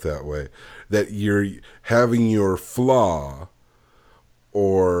about it that way. That you're having your flaw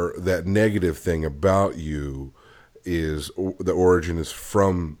or that negative thing about you is the origin is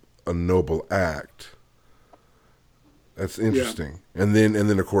from a noble act. That's interesting. Yeah. And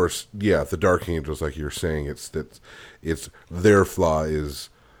then of course, the Dark Angels, like you're saying, it's their flaw is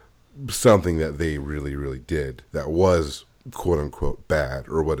something that they really, really did that was quote unquote bad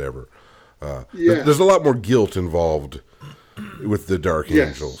or whatever. There's a lot more guilt involved with the Dark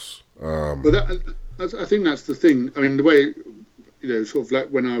Angels. But I think that's the thing. I mean, the way, sort of like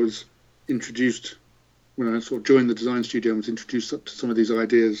when I was introduced, when I sort of joined the design studio and was introduced to some of these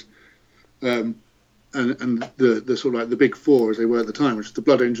ideas, and the sort of like the big four as they were at the time, which is the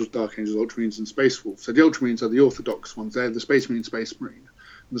Blood Angels, Dark Angels, Ultramarines, and Space Wolves. So the Ultramarines are the orthodox ones. They're the Space Marine, Space Marine.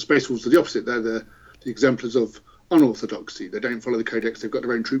 And the Space Wolves are the opposite. They're the exemplars of unorthodoxy. They don't follow the codex. They've got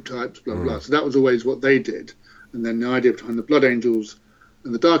their own troop types, blah, blah, blah. So that was always what they did. And then the idea behind the Blood Angels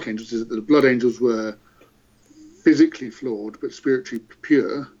and the Dark Angels is that the Blood Angels were physically flawed but spiritually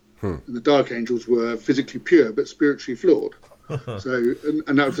pure, and the Dark Angels were physically pure but spiritually flawed. So,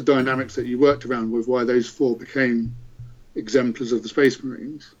 and that was the dynamics that you worked around with why those four became exemplars of the Space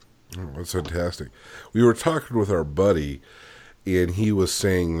Marines. Oh, that's fantastic. We were talking with our buddy, and he was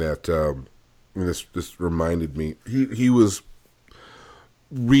saying that, and this reminded me, he was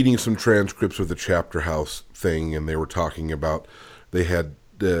reading some transcripts of the Chapter House thing, and they were talking about, they had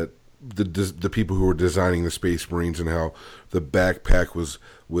the people who were designing the Space Marines and how the backpack was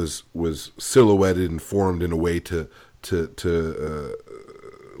silhouetted and formed in a way to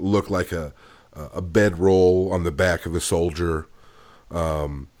look like a bedroll on the back of a soldier,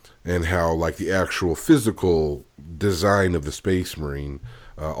 and how like the actual physical design of the Space Marine,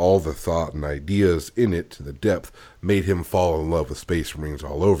 all the thought and ideas in it to the depth made him fall in love with Space Marines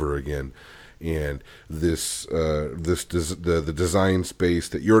all over again. And the design space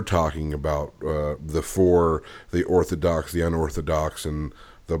that you're talking about, the four, the orthodox, the unorthodox, and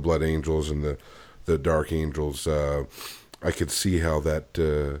the Blood Angels and the Dark Angels, I could see how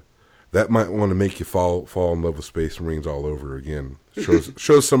that might want to make you fall in love with Space Marines all over again.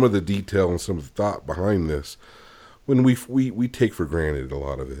 Shows some of the detail and some of the thought behind this, when we take for granted a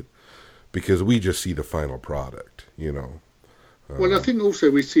lot of it because we just see the final product, Well, I think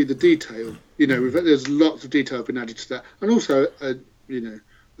also we see the detail. There's lots of detail been added to that, and also, I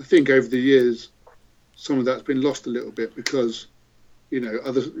think over the years, some of that's been lost a little bit because,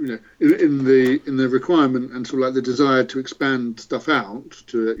 others, in the requirement and sort of like the desire to expand stuff out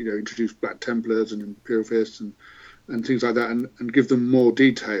to, introduce Black Templars and Imperial Fists and things like that, and give them more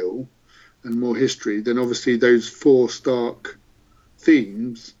detail and more history. Then obviously those four stark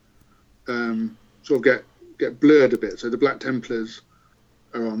themes sort of get blurred a bit. So the Black Templars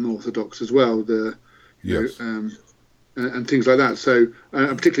are unorthodox as well. And things like that. So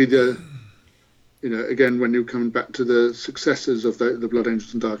and particularly again when you're coming back to the successors of the Blood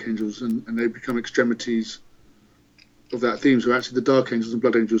Angels and Dark Angels, and they become extremities of that theme. So actually, the Dark Angels and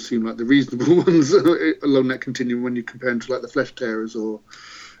Blood Angels seem like the reasonable ones along that continuum when you compare them to like the Flesh Tearers or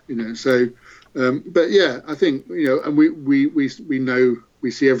So, but yeah, I think and we know. We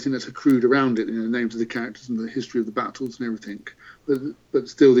see everything that's accrued around it, the names of the characters and the history of the battles and everything. But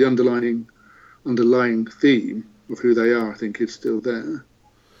still, the underlying theme of who they are, I think, is still there.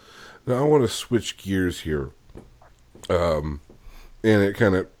 Now, I want to switch gears here, and it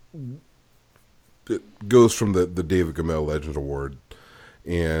kind of goes from the David Gemmell Legend Award,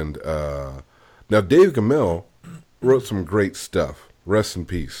 and now Dave Gemmell wrote some great stuff. Rest in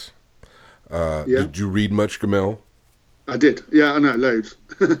peace. Did you read much Gemmell? I did. Yeah, I know, loads.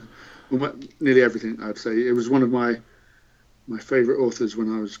 Well, nearly everything, I'd say. It was one of my favourite authors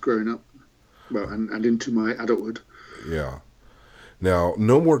when I was growing up, well, and into my adulthood. Yeah. Now,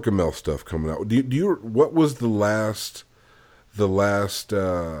 no more Gemmell stuff coming out. What was the last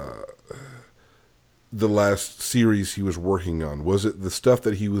series he was working on? Was it the stuff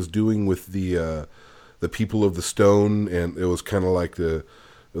that he was doing with the People of the Stone, and it was kind of like the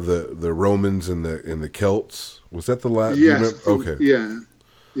Romans and the Celts? Was that the last? Yes. Okay.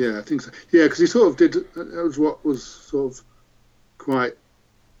 Yeah, I think so. Yeah, because he sort of did. That was what was sort of quite,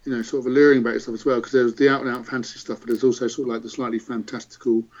 sort of alluring about it stuff as well. Because there was the out and out fantasy stuff, but there's also sort of like the slightly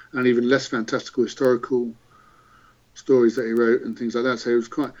fantastical and even less fantastical historical stories that he wrote and things like that. So it was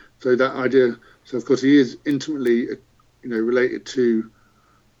quite. So that idea. So of course he is intimately, related to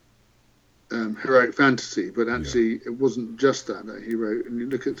heroic fantasy, but actually it wasn't just that he wrote. And you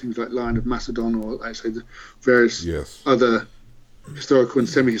look at things like Lion of Macedon, or like say the various other historical and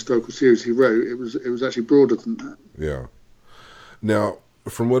semi-historical series he wrote. It was actually broader than that. Yeah. Now,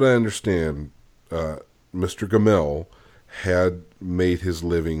 from what I understand, Mr. Gamel had made his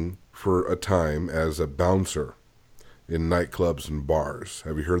living for a time as a bouncer in nightclubs and bars.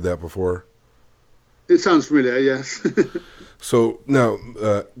 Have you heard that before? It sounds familiar, yes. So now,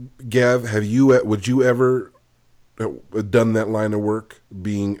 Gav, would you ever done that line of work,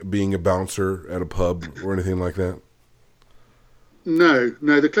 being a bouncer at a pub or anything like that? No.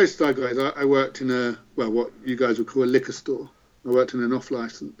 The closest I got is I worked in what you guys would call a liquor store. I worked in an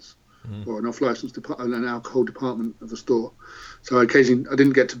off-license or an off-license an alcohol department of a store. So I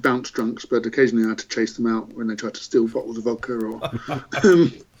didn't get to bounce drunks, but occasionally I had to chase them out when they tried to steal bottles of vodka or.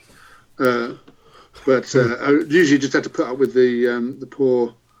 But I usually just had to put up with the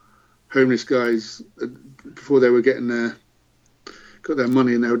poor homeless guys before they were got their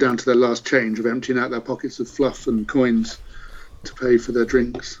money and they were down to their last change of emptying out their pockets of fluff and coins to pay for their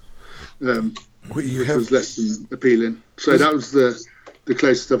drinks. Which was less than appealing. So that was the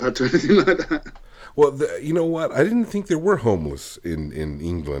closest I've had to anything like that. Well, you know what? I didn't think there were homeless in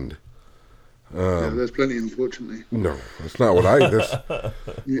England. There's plenty, unfortunately. No, that's not what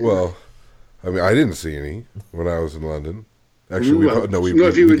Well, I mean, I didn't see any when I was in London. Actually,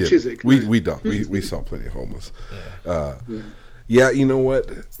 if you were in Chiswick. We don't. We saw plenty of homeless. Yeah, you know what?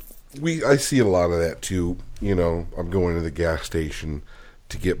 I see a lot of that too. You know, I'm going to the gas station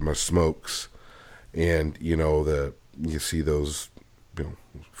to get my smokes, and you see those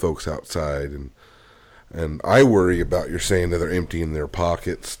folks outside, and I worry about you're saying that they're emptying their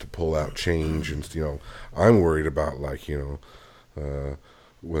pockets to pull out change, and I'm worried about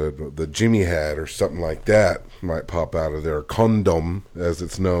the Jimmy hat or something like that might pop out of their condom, as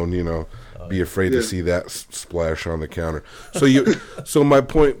it's known. Be afraid to see that splash on the counter. So my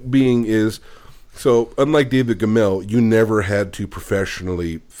point being is, unlike David Gamel, you never had to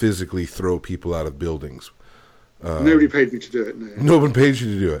professionally, physically throw people out of buildings. Nobody paid me to do it. No. No one paid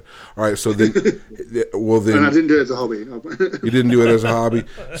you to do it. All right, so then, and I didn't do it as a hobby. You didn't do it as a hobby.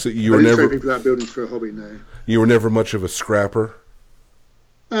 So you were never throw people out of buildings for a hobby. No. You were never much of a scrapper.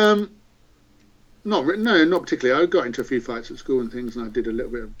 Not particularly. I got into a few fights at school and things, and I did a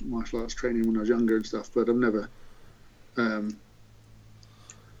little bit of martial arts training when I was younger and stuff. But I've never, I've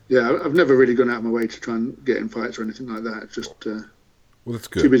never really gone out of my way to try and get in fights or anything like that. It's just that's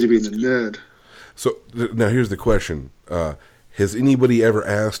good. Too busy being a nerd. So now here's the question: has anybody ever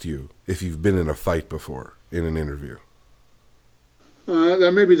asked you if you've been in a fight before in an interview?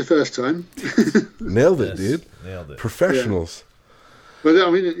 That may be the first time. Nailed it, dude. Nailed it. Professionals. Yeah. But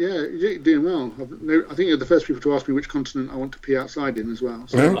I mean, you're doing well. I think you're the first people to ask me which continent I want to pee outside in as well.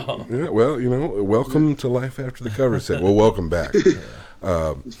 So. Yeah, well, welcome to Life After the Cover set. Well, welcome back.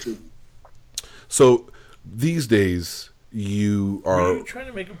 That's true. So these days, you are... Are you trying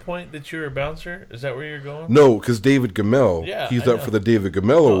to make a point that you're a bouncer? Is that where you're going? No, because David Gamel, he's up for the David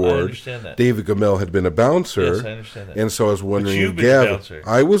Gamel Award. I understand that. David Gamel had been a bouncer. Yes, I understand that. And so I was wondering... But you've been a bouncer.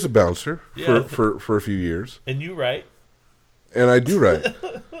 I was a bouncer for a few years. And you write. And I do write.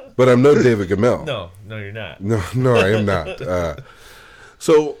 But I'm no David Gamel. No, you're not. No, I am not.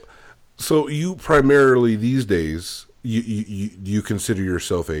 So you primarily these days, you consider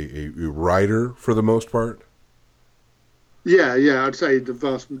yourself a writer for the most part? Yeah, I'd say the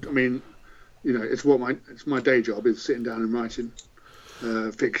vast. I mean, it's my day job is sitting down and writing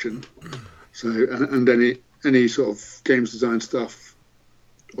fiction. So and any sort of games design stuff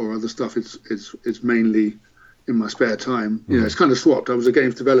or other stuff is mainly in my spare time. It's kind of swapped. I was a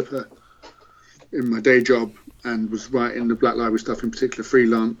games developer in my day job and was writing the Black Library stuff, in particular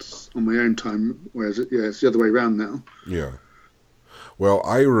freelance, on my own time, whereas it's the other way around now. Yeah. Well,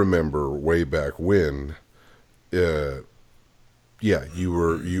 I remember way back when, you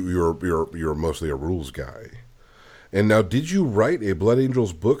were mostly a rules guy. And now, did you write a Blood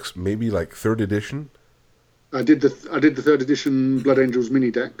Angels books, maybe like 3rd edition? I did the 3rd edition Blood Angels mini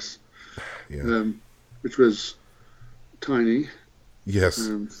decks. Yeah. Which was tiny. Yes.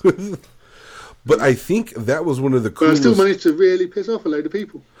 But I think that was one of the coolest... But I still managed to really piss off a load of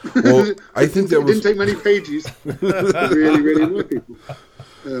people. Well, I think that it didn't take many pages to really, really annoy people.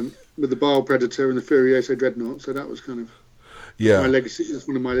 With the Bile Predator and the Furioso Dreadnought, so that was kind of... Yeah. My legacy. It's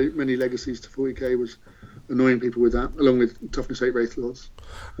one of my many legacies to 40k was annoying people with that, along with Toughness 8 Wraith Lords.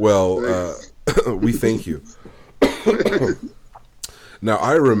 Well, we thank you. Now,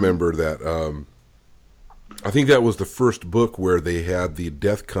 I remember that... I think that was the first book where they had the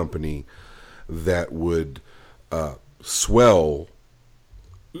Death Company that would swell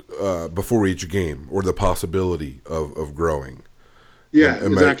before each game, or the possibility of growing. Yeah,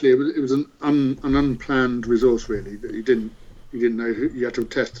 exactly. It was an unplanned resource, really, that you didn't know who you had to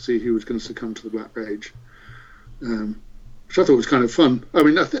test to see who was going to succumb to the Black Rage, which I thought was kind of fun. I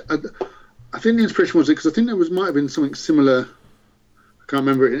mean, I think the inspiration was it because I think might have been something similar. I can't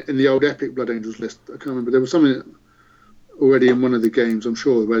remember it in the old Epic Blood Angels list. I can't remember. There was something already in one of the games, I'm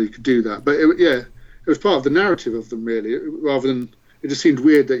sure, where you could do that. But it was part of the narrative of them, really. Rather than it just seemed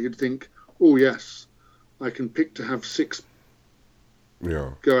weird that you'd think, oh yes, I can pick to have 6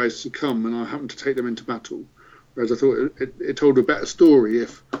 guys succumb, and I happen to take them into battle. Whereas I thought it told a better story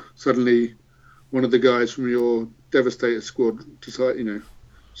if suddenly one of the guys from your Devastator squad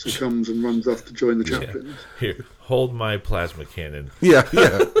succumbs and runs off to join the chaplains. Here, hold my plasma cannon. Yeah.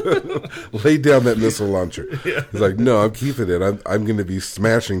 Lay down that missile launcher. Yeah. He's like, no, I'm keeping it. I'm going to be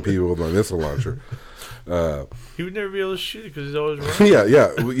smashing people with my missile launcher. He would never be able to shoot it because he's always running.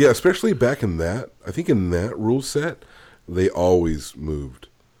 Yeah. Especially back in that, I think in that rule set, they always moved.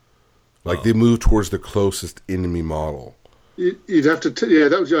 Like they moved towards the closest enemy model. You'd have to,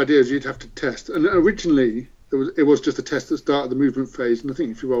 that was the idea. Is you'd have to test, and originally it was just a test at the start of the movement phase. And I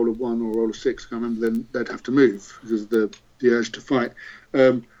think if you roll a 1 or roll a 6, I can't remember, then they'd have to move because of the urge to fight.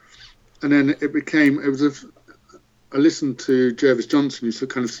 And then I listened to Jervis Johnson,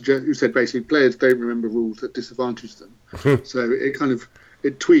 who said basically players don't remember rules that disadvantage them. So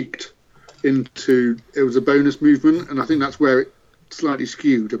it tweaked into it was a bonus movement, and I think that's where it slightly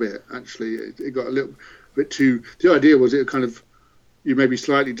skewed a bit. Actually, it got a little bit too. The idea was you may be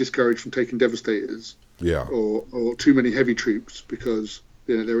slightly discouraged from taking Devastators, or too many heavy troops because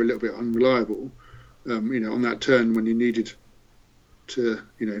they were a little bit unreliable. On that turn when you needed to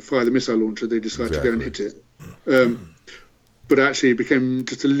fire the missile launcher, they decided to go and hit it. But actually, it became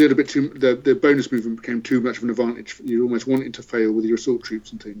just a little bit too. The bonus movement became too much of an advantage. You almost wanted to fail with your assault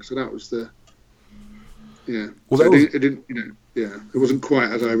troops and things. So that was the. Yeah. Well, so it didn't. It wasn't quite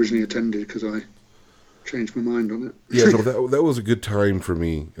as I originally intended because I changed my mind on it. Yeah, no, that was a good time for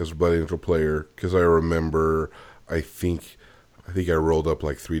me as a Blood Angel player because I remember. I think I rolled up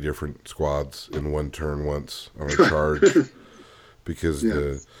like 3 different squads in one turn once on a charge because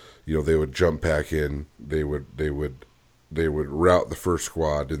they would jump back in. They would rout the first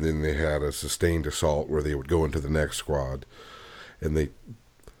squad, and then they had a sustained assault where they would go into the next squad, and they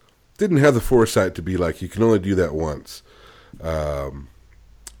didn't have the foresight to be like, you can only do that once.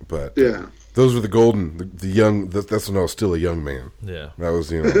 But those were the golden, the young. That's when I was still a young man. Yeah, that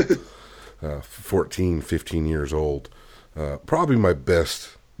was 14, 15 years old. Probably my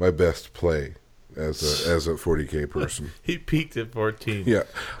best play as a 40K person. He peaked at 14. Yeah,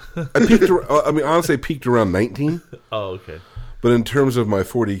 I peaked. Honestly, I peaked around 19. Oh, okay. But in terms of my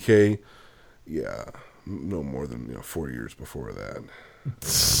 40K, no more than 4 years before that.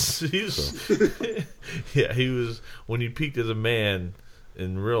 He was when he peaked as a man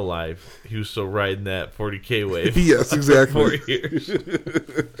in real life. He was still riding that 40K wave. Yes, exactly. 4 years.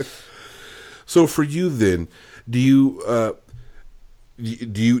 So for you, then, do you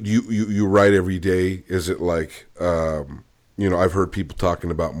write every day? Is it like I've heard people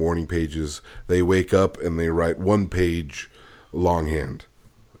talking about morning pages. They wake up and they write 1 page longhand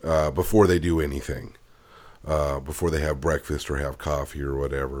before they do anything. Before they have breakfast or have coffee or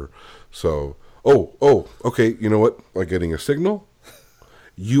whatever. So, okay, you know what? Like getting a signal,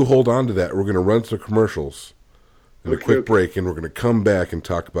 you hold on to that. We're going to run some commercials and a quick break, and we're going to come back and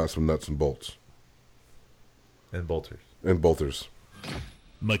talk about some nuts and bolts. And bolters. And bolters.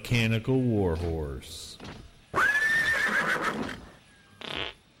 Mechanical Warhorse.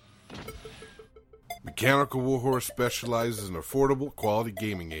 Mechanical Warhorse specializes in affordable, quality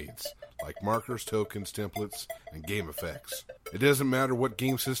gaming aids, like markers, tokens, templates, and game effects. It doesn't matter what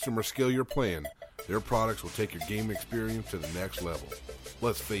game system or skill you're playing, their products will take your game experience to the next level.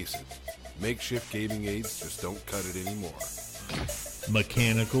 Let's face it, makeshift gaming aids just don't cut it anymore.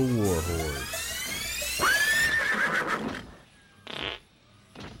 Mechanical Warhorse.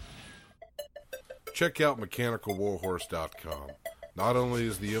 Check out mechanicalwarhorse.com. Not only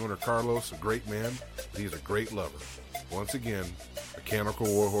is the owner Carlos a great man, but he's a great lover. Once again,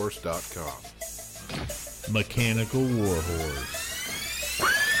 mechanicalwarhorse.com. Mechanical Warhorse.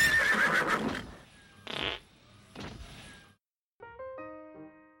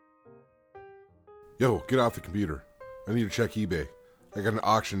 Yo, get off the computer. I need to check eBay. I got an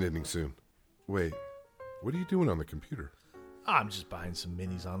auction ending soon. Wait, what are you doing on the computer? I'm just buying some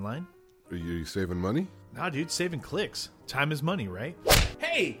minis online. Are you saving money? Nah, dude, saving clicks. Time is money, right?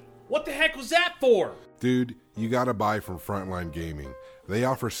 Hey, what the heck was that for? Dude, you gotta buy from Frontline Gaming. They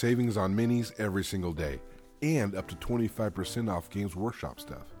offer savings on minis every single day, and up to 25% off Games Workshop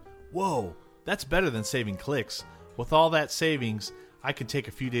stuff. Whoa, that's better than saving clicks. With all that savings, I can take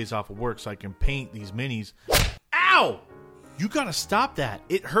a few days off of work so I can paint these minis. Ow! You gotta stop that.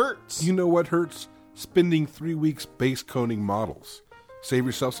 It hurts. You know what hurts? Spending 3 weeks base coating models. Save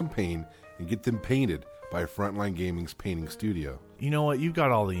yourself some pain and get them painted by Frontline Gaming's painting studio. You know what? You've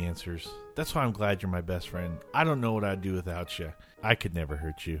got all the answers. That's why I'm glad you're my best friend. I don't know what I'd do without you. I could never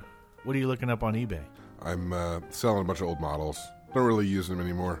hurt you. What are you looking up on eBay? I'm selling a bunch of old models. Don't really use them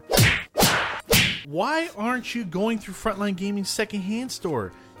anymore. Why aren't you going through Frontline Gaming's secondhand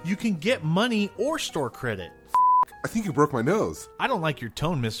store? You can get money or store credit. I think you broke my nose. I don't like your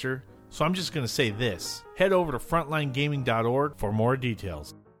tone, mister, so I'm just going to say this. Head over to frontlinegaming.org for more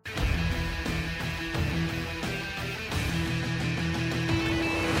details.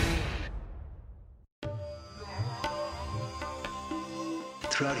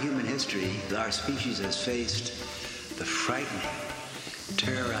 Throughout human history, our species has faced the frightening,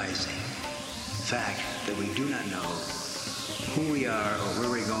 terrorizing fact that we do not know who we are or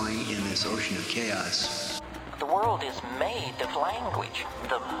where we're going in this ocean of chaos. The world is made of language.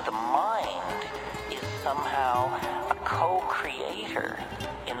 The mind is somehow a co-creator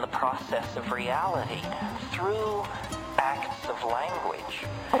in the process of reality through acts of language.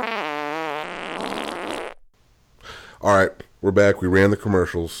 All right, we're back. We ran the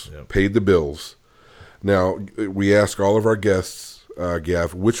commercials, paid the bills. Now, we ask all of our guests,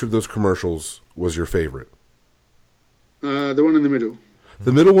 Gav, which of those commercials was your favorite? The one in the middle.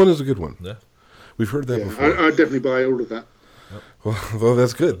 The middle one is a good one. Yeah. We've heard that before. I'd definitely buy all of that. Well,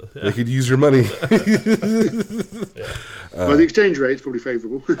 that's good. Yeah. They could use your money. Well, the exchange rate's probably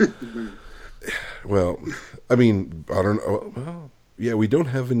favourable. Well, I mean, I don't know. Well, yeah, we don't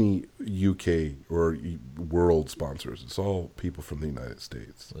have any UK or world sponsors. It's all people from the United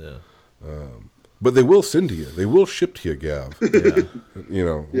States. Yeah. But they will send to you. They will ship to you, Gav. Yeah. You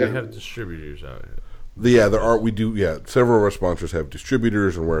know. We have distributors out here. Yeah, there are. We do. Yeah, several of our sponsors have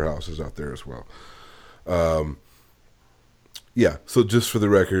distributors and warehouses out there as well. Yeah. So just for the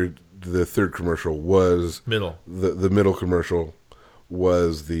record, the third commercial was middle. The middle commercial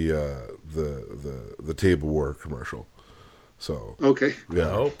was the Table War commercial. So okay.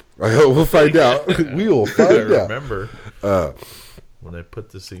 Yeah. I hope we'll find out. We will find out. Remember when I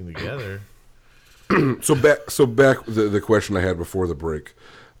put this thing together. So back the question I had before the break.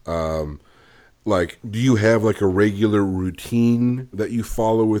 Like, do you have like a regular routine that you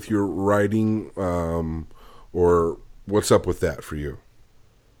follow with your writing, or what's up with that for you?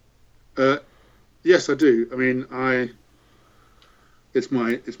 Yes, I do. I mean, it's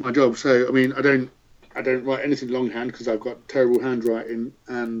my job. So I mean, I don't write anything longhand because I've got terrible handwriting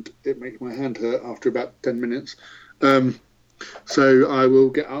and it makes my hand hurt after about 10 minutes. So I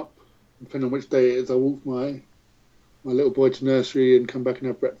will get up, depending on which day it is. I walk my little boy to nursery and come back and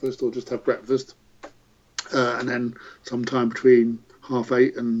have breakfast, or just have breakfast. And then sometime between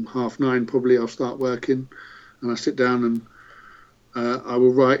 8:30 and 9:30, probably I'll start working, and I sit down and I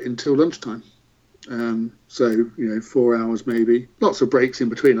will write until lunchtime. So 4 hours maybe. Lots of breaks in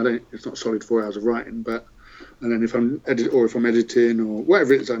between. It's not solid 4 hours of writing, and then if I'm editing or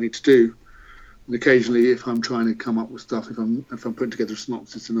whatever it is I need to do, and occasionally if I'm trying to come up with stuff, if I'm putting together a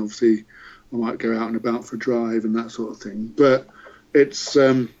synopsis, then obviously I might go out and about for a drive and that sort of thing. But it's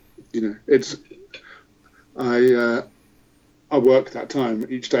I work that time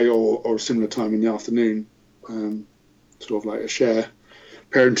each day or a similar time in the afternoon, sort of like a share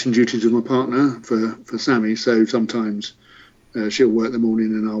parenting duties with my partner for Sammy. So sometimes she'll work the morning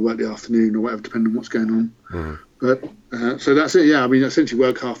and I'll work the afternoon or whatever, depending on what's going on. Mm-hmm. But so that's it. Yeah, I mean, essentially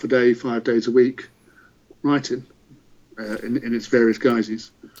work half a day, 5 days a week, writing in its various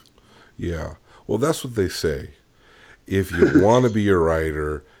guises. Yeah, well, that's what they say. If you want to be a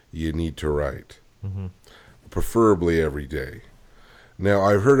writer, you need to write, preferably every day. Now,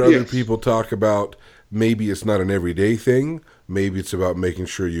 I've heard other people talk about maybe it's not an everyday thing. Maybe it's about making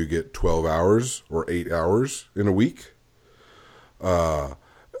sure you get 12 hours or 8 hours in a week.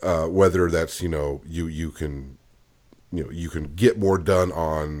 Whether that's you can get more done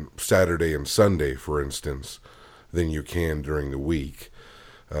on Saturday and Sunday, for instance, than you can during the week.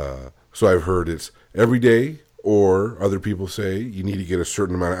 So I've heard it's every day, or other people say you need to get a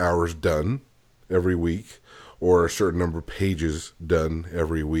certain amount of hours done every week, or a certain number of pages done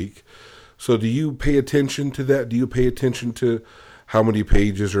every week. So do you pay attention to that? Do you pay attention to how many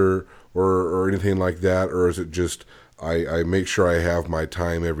pages or anything like that? Or is it just I make sure I have my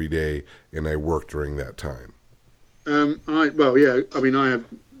time every day and I work during that time? I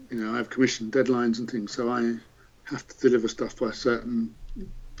have commission deadlines and things, so I have to deliver stuff by certain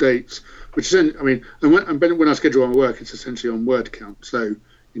dates, which is, when I schedule my work, it's essentially on word count. So,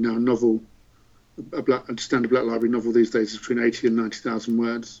 a novel, a standard Black Library novel these days is between 80 and 90,000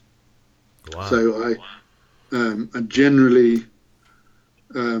 words. Wow. So I generally,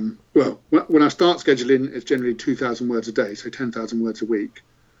 when I start scheduling, it's generally 2,000 words a day, so 10,000 words a week.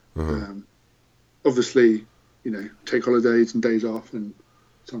 obviously, take holidays and days off, and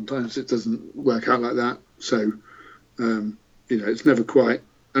sometimes it doesn't work out like that. So, it's never quite.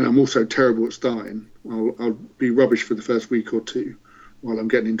 And I'm also terrible at starting. I'll be rubbish for the first week or two while I'm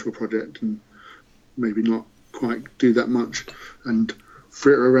getting into a project, and maybe not quite do that much, and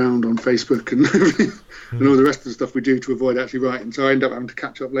fritter around on Facebook and everything, and all the rest of the stuff we do to avoid actually writing. So I end up having to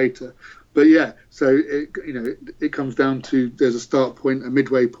catch up later. But yeah, so it comes down to, there's a start point, a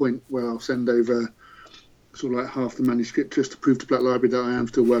midway point, where I'll send over sort of like half the manuscript just to prove to Black Library that I am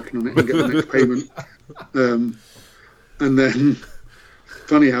still working on it and get the next payment. And then,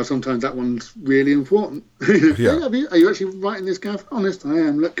 funny how sometimes that one's really important. Yeah. Are you actually writing this, Gav? Honest, I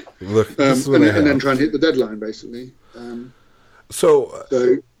am. Look, and then try and hit the deadline, basically. So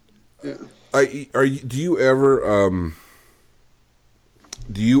yeah.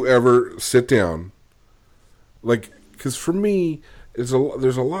 Do you ever sit down, like, because for me, there's a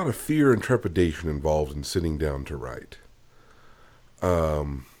lot of fear and trepidation involved in sitting down to write,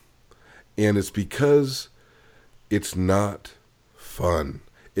 and it's because it's not fun.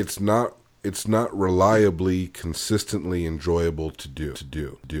 It's not reliably, consistently enjoyable to do.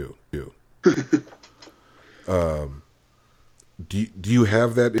 Do you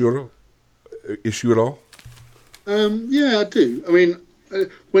have that issue at all? Yeah, I do. I mean,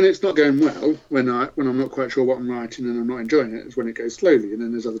 when it's not going well, when I'm not quite sure what I'm writing and I'm not enjoying it, is when it goes slowly. And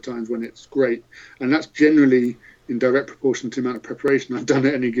then there's other times when it's great, and that's generally in direct proportion to the amount of preparation I've done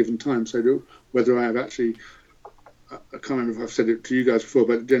at any given time. So whether I have actually, I can't remember if I've said it to you guys before,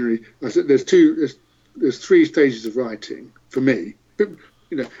 but generally, I said there's three stages of writing for me.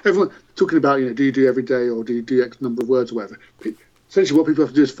 Everyone talking about, do you do every day or do you do X number of words or whatever? Essentially, what people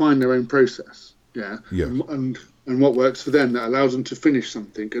have to do is find their own process, and what works for them that allows them to finish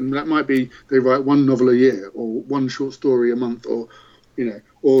something. And that might be they write one novel a year or one short story a month, or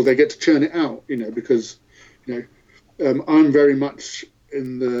or they get to churn it out, because I'm very much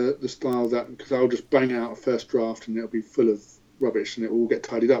in the style that, because I'll just bang out a first draft and it'll be full of rubbish and it will all get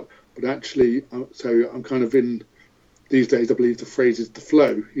tidied up. But actually, so I'm kind of in, these days, I believe the phrase is the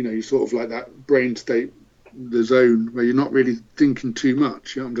flow. You sort of like that brain state, the zone where you're not really thinking too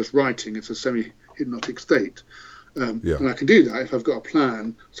much. I'm just writing. It's a semi-hypnotic state. And I can do that if I've got a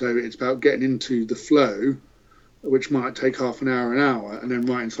plan. So it's about getting into the flow, which might take half an hour, and then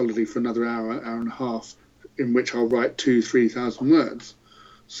writing solidly for another hour and a half, in which I'll write 2,000-3,000 words.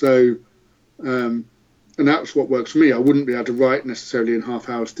 So, and that's what works for me. I wouldn't be able to write necessarily in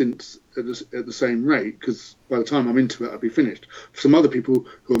half-hour stints at the same rate, because by the time I'm into it, I'll be finished. For some other people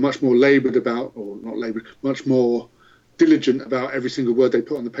who are much more much more diligent about every single word they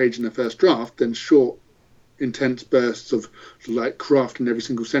put on the page in their first draft, then short, intense bursts of like crafting every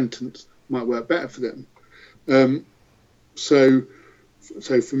single sentence might work better for them. So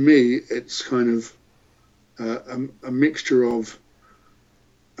for me, it's kind of a mixture of,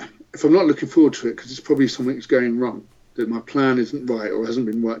 if I'm not looking forward to it, because it's probably something's going wrong, that my plan isn't right or hasn't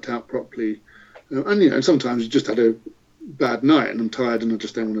been worked out properly. And sometimes you just had a bad night and I'm tired and I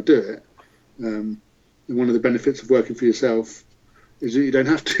just don't want to do it. And one of the benefits of working for yourself is that you don't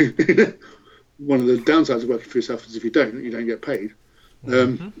have to. One of the downsides of working for yourself is if you don't get paid.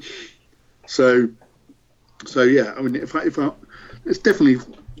 So yeah, I mean, if I there's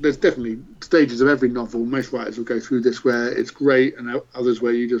definitely stages of every novel. Most writers will go through this where it's great, and others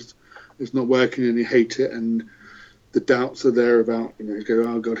where it's not working and you hate it, and the doubts are there about, you go,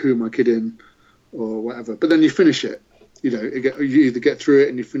 oh God, who am I kidding, or whatever. But then you finish it. You either get through it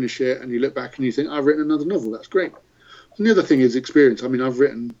and you finish it, and you look back and you think, I've written another novel. That's great. And the other thing is experience. I mean, I've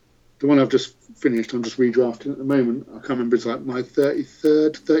written the one I've just finished. I'm just redrafting at the moment. I can't remember. It's like my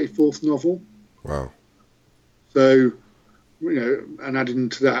 33rd, 34th novel. Wow. So, and added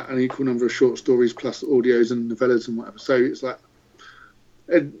into that an equal number of short stories plus audios and novellas and whatever. So it's like,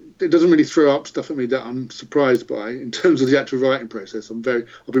 it doesn't really throw up stuff at me that I'm surprised by in terms of the actual writing process. I've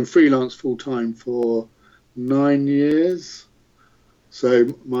been freelance full time for 9 years.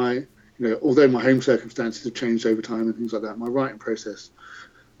 So although my home circumstances have changed over time and things like that, my writing process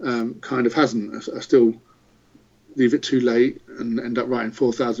kind of hasn't. I still leave it too late and end up writing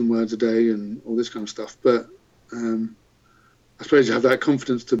 4,000 words a day and all this kind of stuff. But I suppose you have that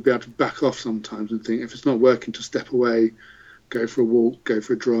confidence to be able to back off sometimes and think, if it's not working, to step away, go for a walk, go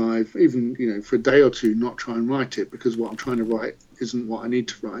for a drive, even for a day or two, not try and write it, because what I'm trying to write isn't what I need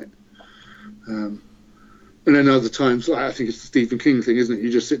to write. And then other times, I think it's the Stephen King thing, isn't it?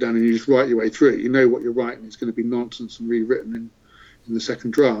 You just sit down and you just write your way through it. You know what you're writing. It's going to be nonsense and rewritten in the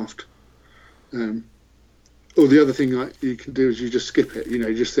second draft. Or the other thing you can do is you just skip it.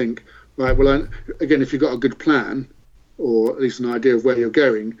 You just think, right, well, again, if you've got a good plan, or at least an idea of where you're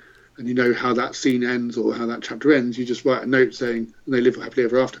going, and you know how that scene ends or how that chapter ends, you just write a note saying, and they live happily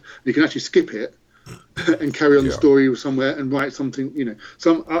ever after. And you can actually skip it and carry on the story somewhere and write something,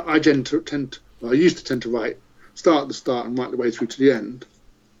 I used to tend to start at the start and write the way through to the end.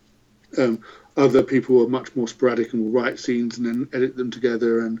 Other people are much more sporadic and will write scenes and then edit them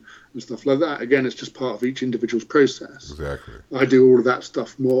together and stuff like that. Again, it's just part of each individual's process. Exactly. I do all of that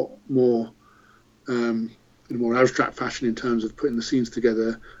stuff more in a more abstract fashion in terms of putting the scenes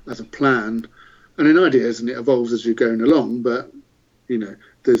together as a plan and in ideas, and it evolves as you're going along. But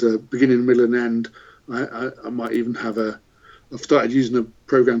there's a beginning, middle, and end. I might even have I've started using a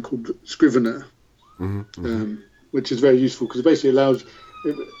program called Scrivener, which is very useful because it basically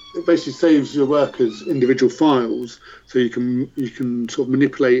it basically saves your work as individual files, so you can sort of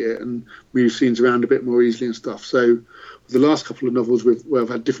manipulate it and move scenes around a bit more easily and stuff. So the last couple of novels where I've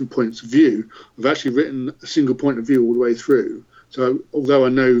had different points of view, I've actually written a single point of view all the way through. So although I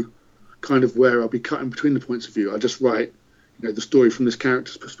know kind of where I'll be cutting between the points of view, I just write the story from this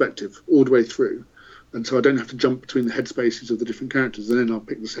character's perspective all the way through, and so I don't have to jump between the headspaces of the different characters, and then I'll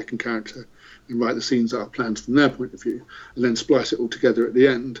pick the second character and write the scenes that I've planned from their point of view, and then splice it all together at the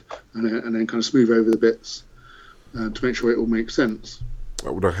end, and then kind of smooth over the bits to make sure it all makes sense.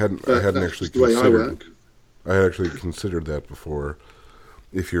 What I hadn't actually considered. I had actually considered that before.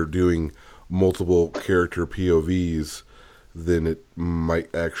 If you're doing multiple character POVs, then it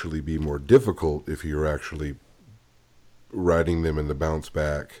might actually be more difficult if you're actually writing them in the bounce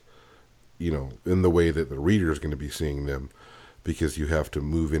back, in the way that the reader is going to be seeing them, because you have to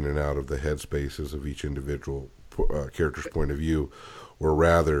move in and out of the headspaces of each individual character's point of view, or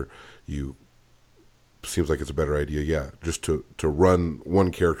rather, seems like it's a better idea, just to run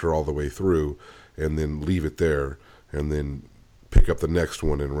one character all the way through, and then leave it there, and then pick up the next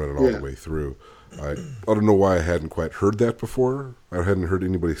one and run it all the way through. I don't know why I hadn't quite heard that before. I hadn't heard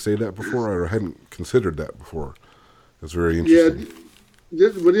anybody say that before, or I hadn't considered that before. That's very interesting. Yeah,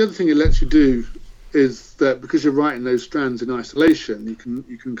 the other thing it lets you do is that because you're writing those strands in isolation,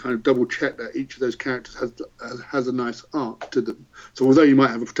 you can kind of double check that each of those characters has a nice arc to them. So although you might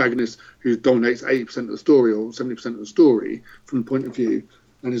have a protagonist who dominates 80% of the story or 70% of the story from the point of view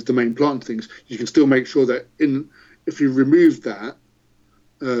and is the main plot and things, you can still make sure that if you remove that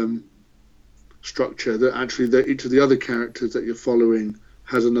structure, that actually each of the other characters that you're following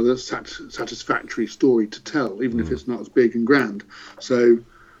has another satisfactory story to tell, even if it's not as big and grand. So,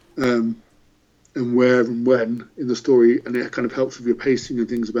 and where and when in the story, and it kind of helps with your pacing and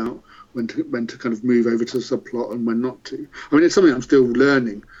things about when to kind of move over to the subplot and when not to. I mean, it's something I'm still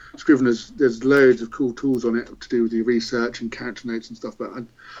learning. Scrivener's, there's loads of cool tools on it to do with your research and character notes and stuff, but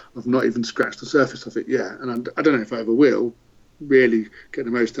I've not even scratched the surface of it yet, and I don't know if I ever will really get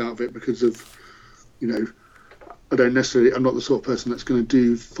the most out of it because of, I'm not the sort of person that's going to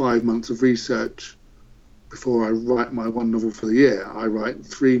do 5 months of research before I write my one novel for the year. I write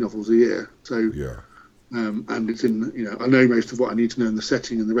 3 novels a year. So, and it's in, I know most of what I need to know in the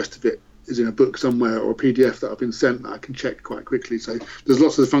setting, and the rest of it is in a book somewhere or a PDF that I've been sent that I can check quite quickly. So there's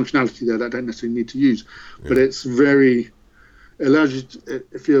lots of the functionality there that I don't necessarily need to use, but it allows you to,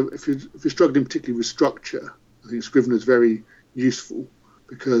 if you're struggling particularly with structure, I think Scrivener is very useful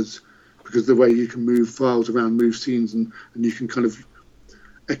because the way you can move files around, move scenes, and you can kind of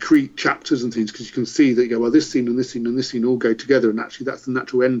accrete chapters and things, because you can see that this scene and this scene and this scene all go together, and actually that's the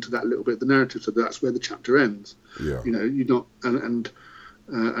natural end to that little bit of the narrative, so that's where the chapter ends. You're not and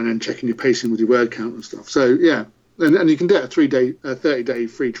then checking your pacing with your word count and stuff. So and you can get a 30-day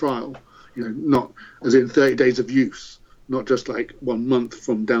free trial, not as in 30 days of use, not just like 1 month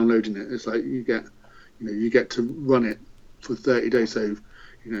from downloading it. It's like you get to run it for 30 days. So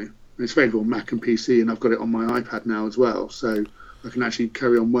it's available on Mac and PC, and I've got it on my iPad now as well, so I can actually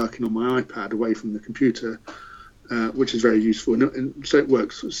carry on working on my iPad away from the computer, which is very useful, and so it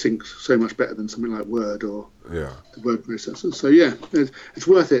syncs so much better than something like Word or the word processor. So it's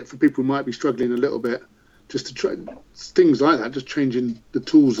worth it for people who might be struggling a little bit, just to try things like that. Just changing the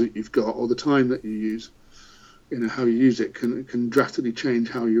tools that you've got or the time that you use, how you use it can drastically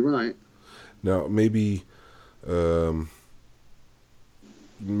change how you write. Now maybe a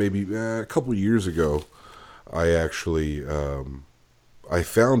couple of years ago, I actually I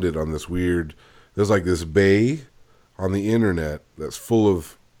found it on this weird. There's like this bay on the internet that's full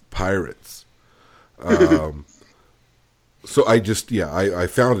of pirates. So I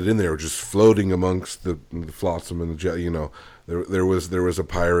found it in there, just floating amongst the flotsam and the jet. There was a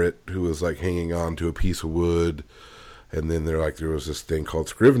pirate who was like hanging on to a piece of wood, and then there was this thing called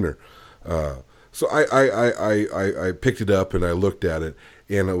Scrivener. So I picked it up and I looked at it,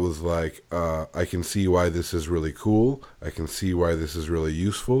 and it was like, I can see why this is really cool. I can see why this is really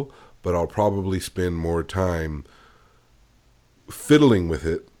useful, but I'll probably spend more time fiddling with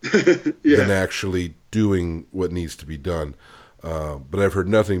it than actually doing what needs to be done. But I've heard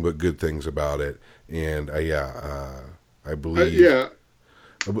nothing but good things about it, and I believe,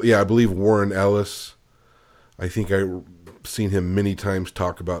 I believe Warren Ellis. I think I've seen him many times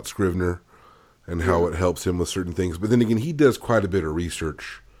talk about Scrivener and how it helps him with certain things. But then again, he does quite a bit of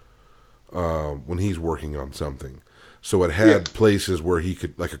research when he's working on something. So it had places where he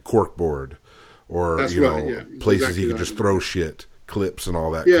could, like a cork board, or places he could just throw shit, clips, and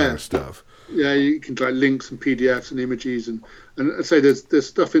all that kind of stuff. Yeah, you can try links and PDFs and images, and I'd say there's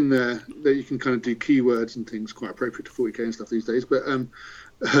stuff in there that you can kind of do keywords and things, quite appropriate to 40K and stuff these days. But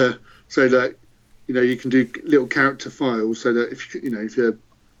so that you can do little character files, so that if you're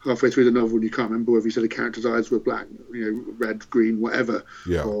halfway through the novel and you can't remember whether you said the character's eyes were black, red, green, whatever,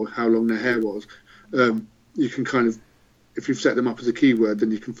 or how long their hair was, you can kind of, if you've set them up as a keyword,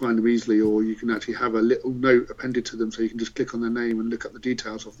 then you can find them easily, or you can actually have a little note appended to them so you can just click on their name and look up the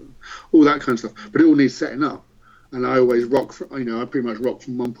details of them, all that kind of stuff. But it all needs setting up, and I always rock. I pretty much rock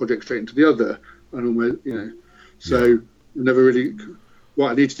from one project straight into the other, and almost, so never really.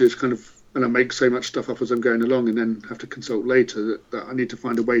 What I need to do is kind of, and I make so much stuff up as I'm going along, and then have to consult later that I need to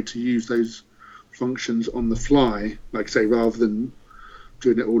find a way to use those functions on the fly, like say, rather than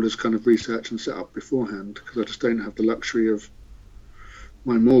doing it all as kind of research and set up beforehand, because I just don't have the luxury of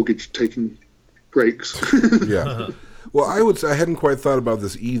my mortgage taking breaks. Yeah. Well, I would say I hadn't quite thought about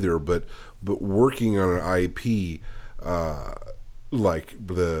this either, but working on an IP like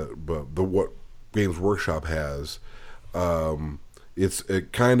the what Games Workshop has, it's a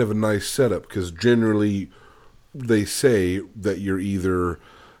kind of a nice setup, because generally they say that you're either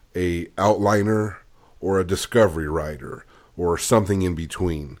a outliner or a discovery writer, or something in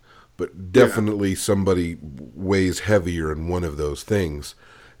between, but definitely somebody weighs heavier in one of those things.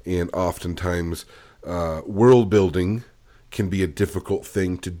 And oftentimes, world building can be a difficult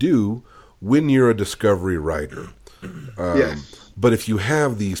thing to do when you're a discovery writer. But if you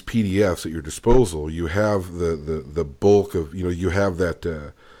have these PDFs at your disposal, you have the bulk of, you have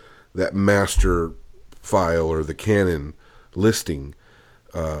that master file or the canon listing,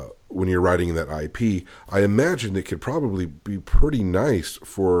 when you're writing that IP, I imagine it could probably be pretty nice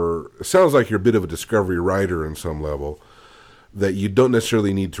for. It sounds like you're a bit of a discovery writer in some level, that you don't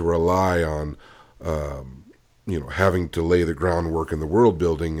necessarily need to rely on, having to lay the groundwork in the world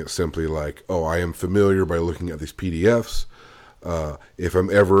building. It's simply like, I am familiar by looking at these PDFs. If I'm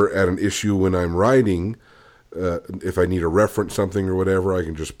ever at an issue when I'm writing, if I need to reference something or whatever, I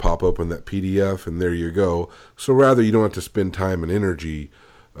can just pop open that PDF and there you go. So rather, you don't have to spend time and energy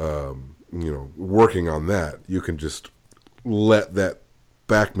working on that. You can just let that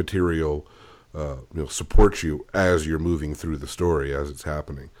back material, support you as you're moving through the story as it's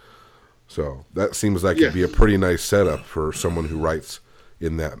happening. So that seems like it'd be a pretty nice setup for someone who writes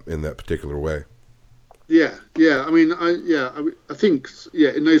in that particular way. Yeah. I mean, I think,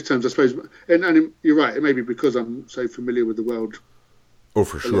 in those terms, I suppose, and you're right. It may be because I'm so familiar with the world. Oh,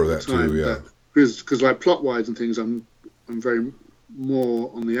 for sure, that too. Yeah. Because like plot wise and things, I'm very more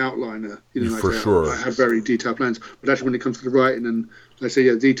on the outliner, for sure. I have very detailed plans, but actually when it comes to the writing and let's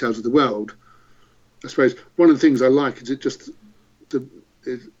say details of the world, I suppose one of the things I like is it just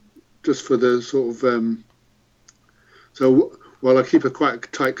for the sort of so while I keep a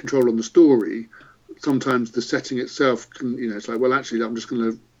quite tight control on the story, sometimes the setting itself can, it's like, well, actually I'm just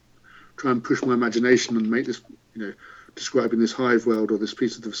going to try and push my imagination and make this, describing this hive world or this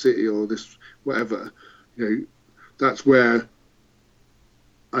piece of the city or this whatever, that's where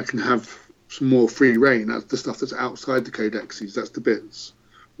I can have some more free reign. That's the stuff that's outside the codexes. That's the bits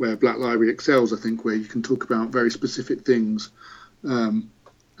where Black Library excels, I think, where you can talk about very specific things, and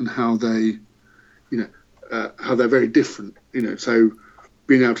how they, how they're very different. So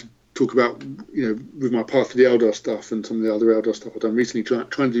being able to talk about, with my Path to the Eldar stuff and some of the other Eldar stuff I've done recently, trying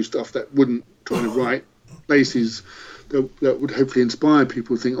to do stuff that wouldn't trying to write places that would hopefully inspire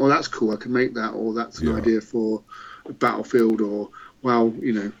people to think, oh, that's cool, I can make that, or that's an idea for a battlefield, or wow,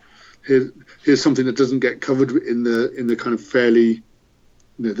 here's something that doesn't get covered in the kind of fairly,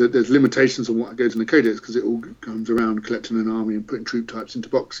 there's limitations on what goes in the codex because it all comes around collecting an army and putting troop types into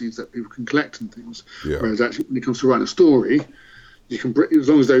boxes that people can collect and things. Whereas actually, when it comes to writing a story, you can, as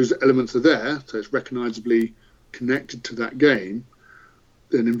long as those elements are there, so it's recognisably connected to that game,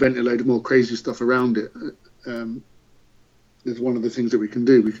 then invent a load of more crazy stuff around it. Is one of the things that we can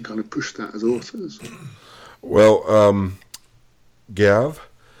do. We can kind of push that as authors. Well, Gav,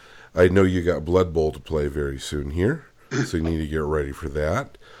 I know you got Blood Bowl to play very soon here, so you need to get ready for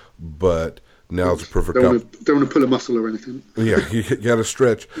that. But now's the perfect don't want to pull a muscle or anything. Yeah, you got to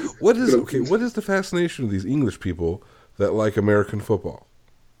stretch. What is the fascination of these English people that like American football?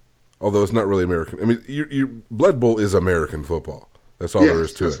 Although it's not really American. I mean, your Blood Bowl is American football. That's all there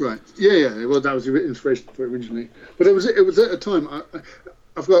is to it. That's right. Yeah. Well, that was the inspiration for it originally. But it was at a time.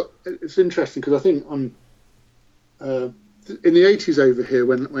 It's interesting because I think in the 80s over here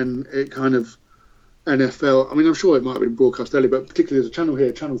when it kind of NFL. I mean, I'm sure it might have been broadcast earlier, but particularly there's a channel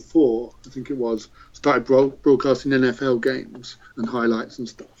here, Channel 4, I think it was, started broadcasting NFL games and highlights and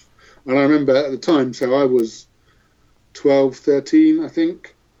stuff. And I remember at the time, so I was 12, 13, I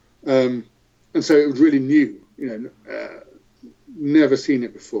think, and so it was really new. Never seen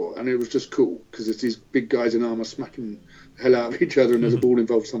it before, and it was just cool because it's these big guys in armour smacking the hell out of each other, and there's a ball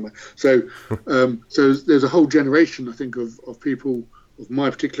involved somewhere. So, so there's a whole generation, I think, of people of my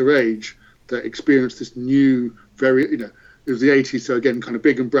particular age that experienced this new, very, it was the 80s, so again, kind of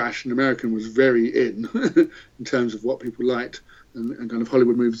big and brash, and American was very in terms of what people liked, and kind of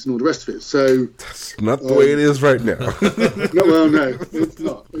Hollywood movies and all the rest of it. So that's not the way it is right now. No, it's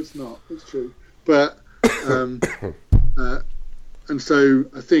not. It's true, but. And so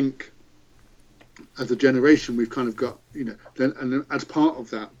I think as a generation we've kind of got, and as part of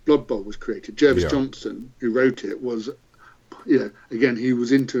that, Blood Bowl was created. Jervis Johnson, who wrote it, was, again, he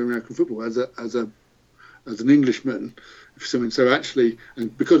was into American football as an Englishman. So actually,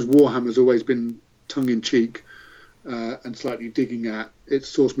 and because Warhammer's always been tongue-in-cheek and slightly digging at its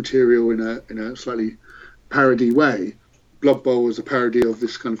source material in a slightly parody way, Blood Bowl was a parody of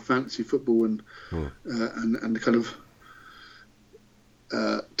this kind of fantasy football and the kind of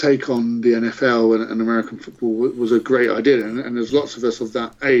take on the NFL and American football was a great idea, and there's lots of us of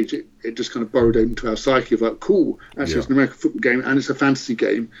that age. It just kind of burrowed into our psyche of like, cool, actually it's an American football game and it's a fantasy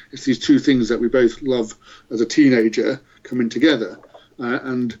game. It's these two things that we both love as a teenager coming together,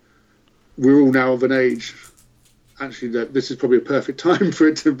 and we're all now of an age actually that this is probably a perfect time for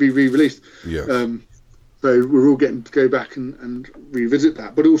it to be re-released. So we're all getting to go back and revisit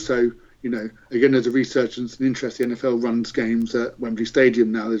that, but also, again, there's a resurgence and interest. The NFL runs games at Wembley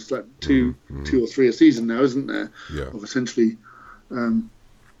Stadium now. There's like two or three a season now, isn't there? Yeah. Of essentially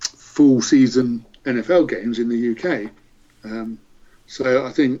full season NFL games in the UK. So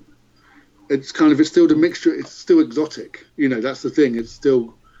I think it's still the mixture. It's still exotic. That's the thing. It's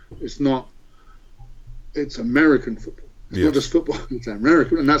American football. It's not just football. It's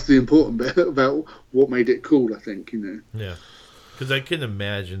American, and that's the important bit about what made it cool, I think. Yeah. Because I can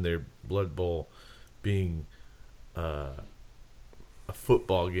imagine their Blood Bowl being a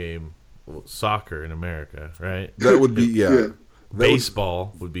football game, soccer in America, right? That would be,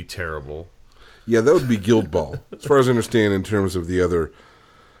 Baseball would be terrible. Yeah, that would be Guild Ball. As far as I understand, in terms of the other,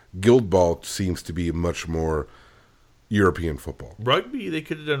 Guild Ball seems to be much more European football. Rugby? They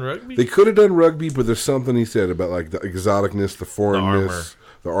could have done rugby? They could have done rugby, but there's something he said about like the exoticness, the foreignness.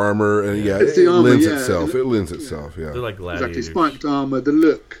 The armor, and it lends itself. It lends itself, They're like gladiators. Exactly, spiked armor. The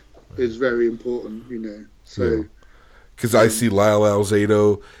look is very important, So, because I see Lyle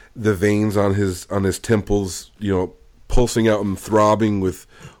Alzado, the veins on his temples, pulsing out and throbbing with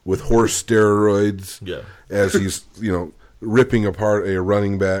horse steroids. As he's ripping apart a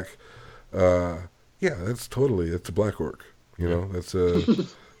running back. That's a black orc. That's a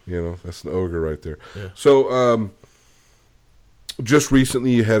that's an ogre right there. Yeah. So. Just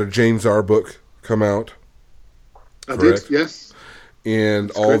recently, you had a Jane Czar book come out. I did, yes. And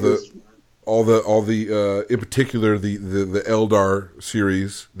all the in particular the Eldar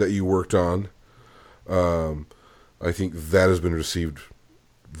series that you worked on. I think that has been received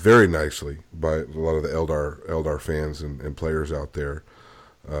very nicely by a lot of the Eldar fans and players out there.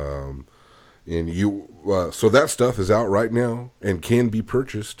 And so that stuff is out right now and can be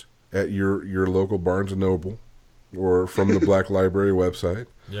purchased at your local Barnes & Noble. Or from the Black Library website.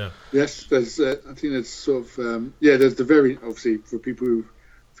 Yeah. Yes, there's. I think there's sort of. There's the very obviously for people who are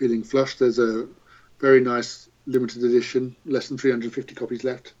feeling flushed. There's a very nice limited edition, less than 350 copies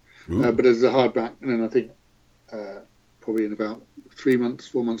left. But there's a hardback, and then I think probably in about 4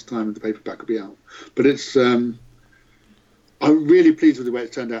 months' time, the paperback will be out. But it's. I'm really pleased with the way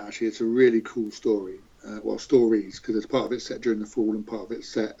it's turned out. Actually, it's a really cool story. Stories, because it's part of it set during the fall and part of it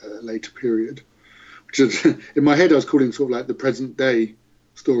set at a later period. In my head, I was calling it sort of like the present day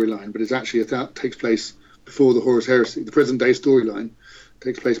storyline, but it's actually takes place before the Horus Heresy. The present day storyline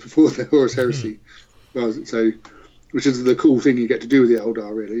takes place before the Horus Heresy. So, which is the cool thing you get to do with the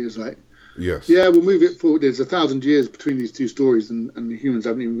Eldar, really, is like, we'll move it forward. There's 1,000 years between these two stories, and the humans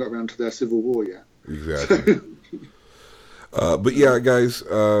haven't even got around to their civil war yet. Exactly. But yeah, guys,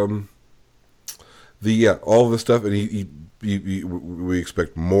 all the stuff, and we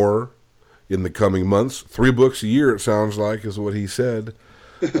expect more. in the coming months. 3 books a year, it sounds like, is what he said.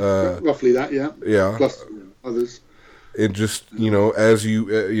 Roughly that, yeah. Yeah. Plus others. And just, as you,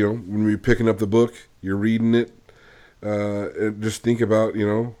 when you're picking up the book, you're reading it, and just think about,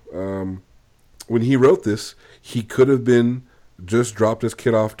 when he wrote this, he could have been just dropped his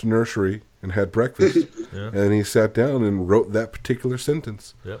kid off to nursery and had breakfast. Yeah. And he sat down and wrote that particular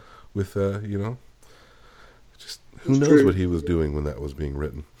sentence. Yep. With, just who knows true. what he was doing when that was being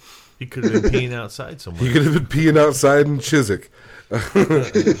written. He could have been peeing outside somewhere. He could have been peeing outside in Chiswick.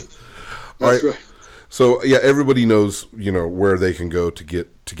 That's right. So yeah, everybody knows where they can go to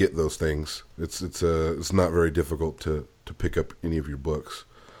get those things. It's not very difficult to pick up any of your books.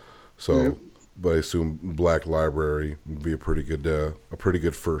 So, Yeah. but I assume Black Library would be a pretty good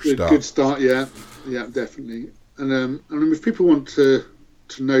first stop. Good start, yeah, definitely. And if people want to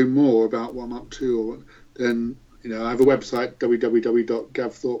know more about what I'm up to, then I have a website,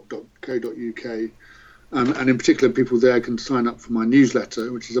 www.gavthorpe.co.uk, and in particular, people there can sign up for my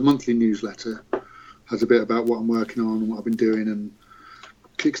newsletter, which is a monthly newsletter. Has a bit about what I'm working on and what I've been doing and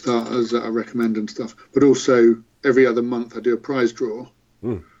Kickstarters that I recommend and stuff. But also every other month I do a prize draw.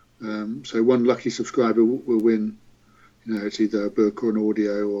 So one lucky subscriber will win. It's either a book or an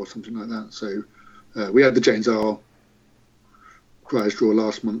audio or something like that. So we had the James R. prize draw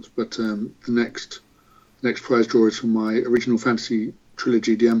last month, but the next prize draw is from my original fantasy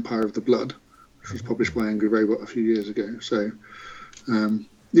trilogy, The Empire of the Blood, which was published by Angry Robot a few years ago. So and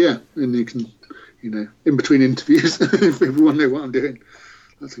you can. In between interviews, if people want to know what I'm doing,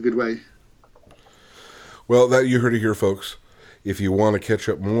 that's a good way. Well, that you heard it here, folks. If you want to catch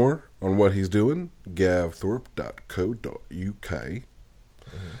up more on what he's doing, gavthorpe.co.uk.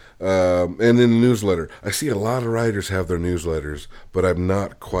 And in the newsletter, I see a lot of writers have their newsletters, but I'm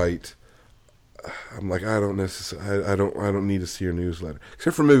not quite. I'm like, I don't need to see your newsletter,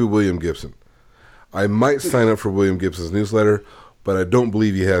 except for maybe William Gibson. I might sign up for William Gibson's newsletter, but I don't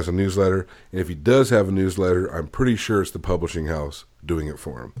believe he has a newsletter. And if he does have a newsletter, I'm pretty sure it's the publishing house doing it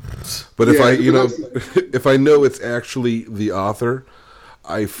for him. But if if I know it's actually the author,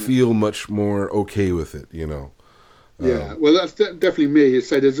 I feel much more okay with it. Yeah, well, that's definitely me.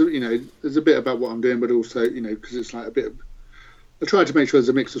 So there's a bit about what I'm doing, but also because it's like a bit. I try to make sure there's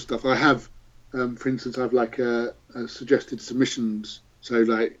a mix of stuff. I have, for instance, I've like a suggested submissions. So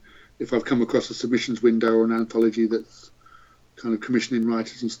like if I've come across a submissions window or an anthology that's kind of commissioning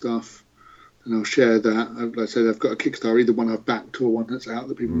writers and stuff, and I'll share that. Like I said, I've got a Kickstarter, either one I've backed or one that's out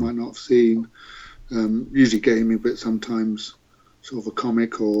that people might not have seen. Usually gaming, but sometimes sort of a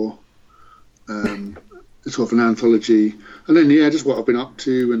comic or sort of an anthology. And then just what I've been up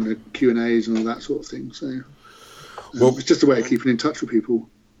to and the Q&As and all that sort of thing. So it's just a way of keeping in touch with people.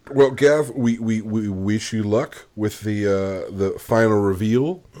 Well, Gav, we wish you luck with the final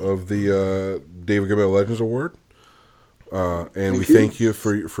reveal of the David Gabell Legends Award. And we thank you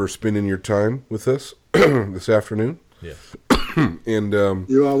for spending your time with us this afternoon. Yes. And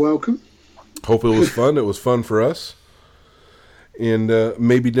you are welcome. Hope it was fun. It was fun for us. And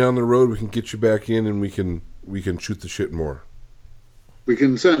maybe down the road we can get you back in and we can shoot the shit more. We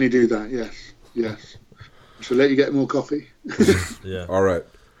can certainly do that. Yes. I shall let you get more coffee. Yeah. All right.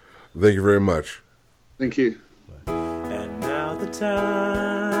 Thank you very much. Thank you. And now the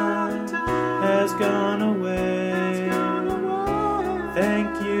time has gone away.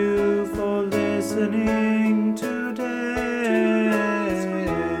 Thank you for listening today.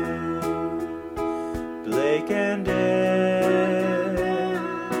 Blake and Ed,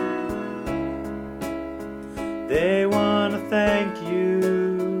 they want to thank you.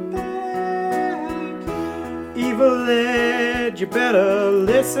 Evil Ed, you better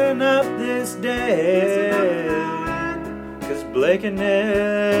listen up this day. 'Cause Blake and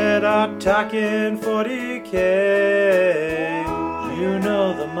Ed are talking 40K. You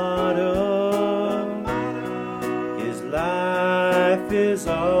know the motto is life is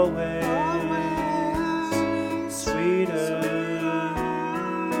always sweeter.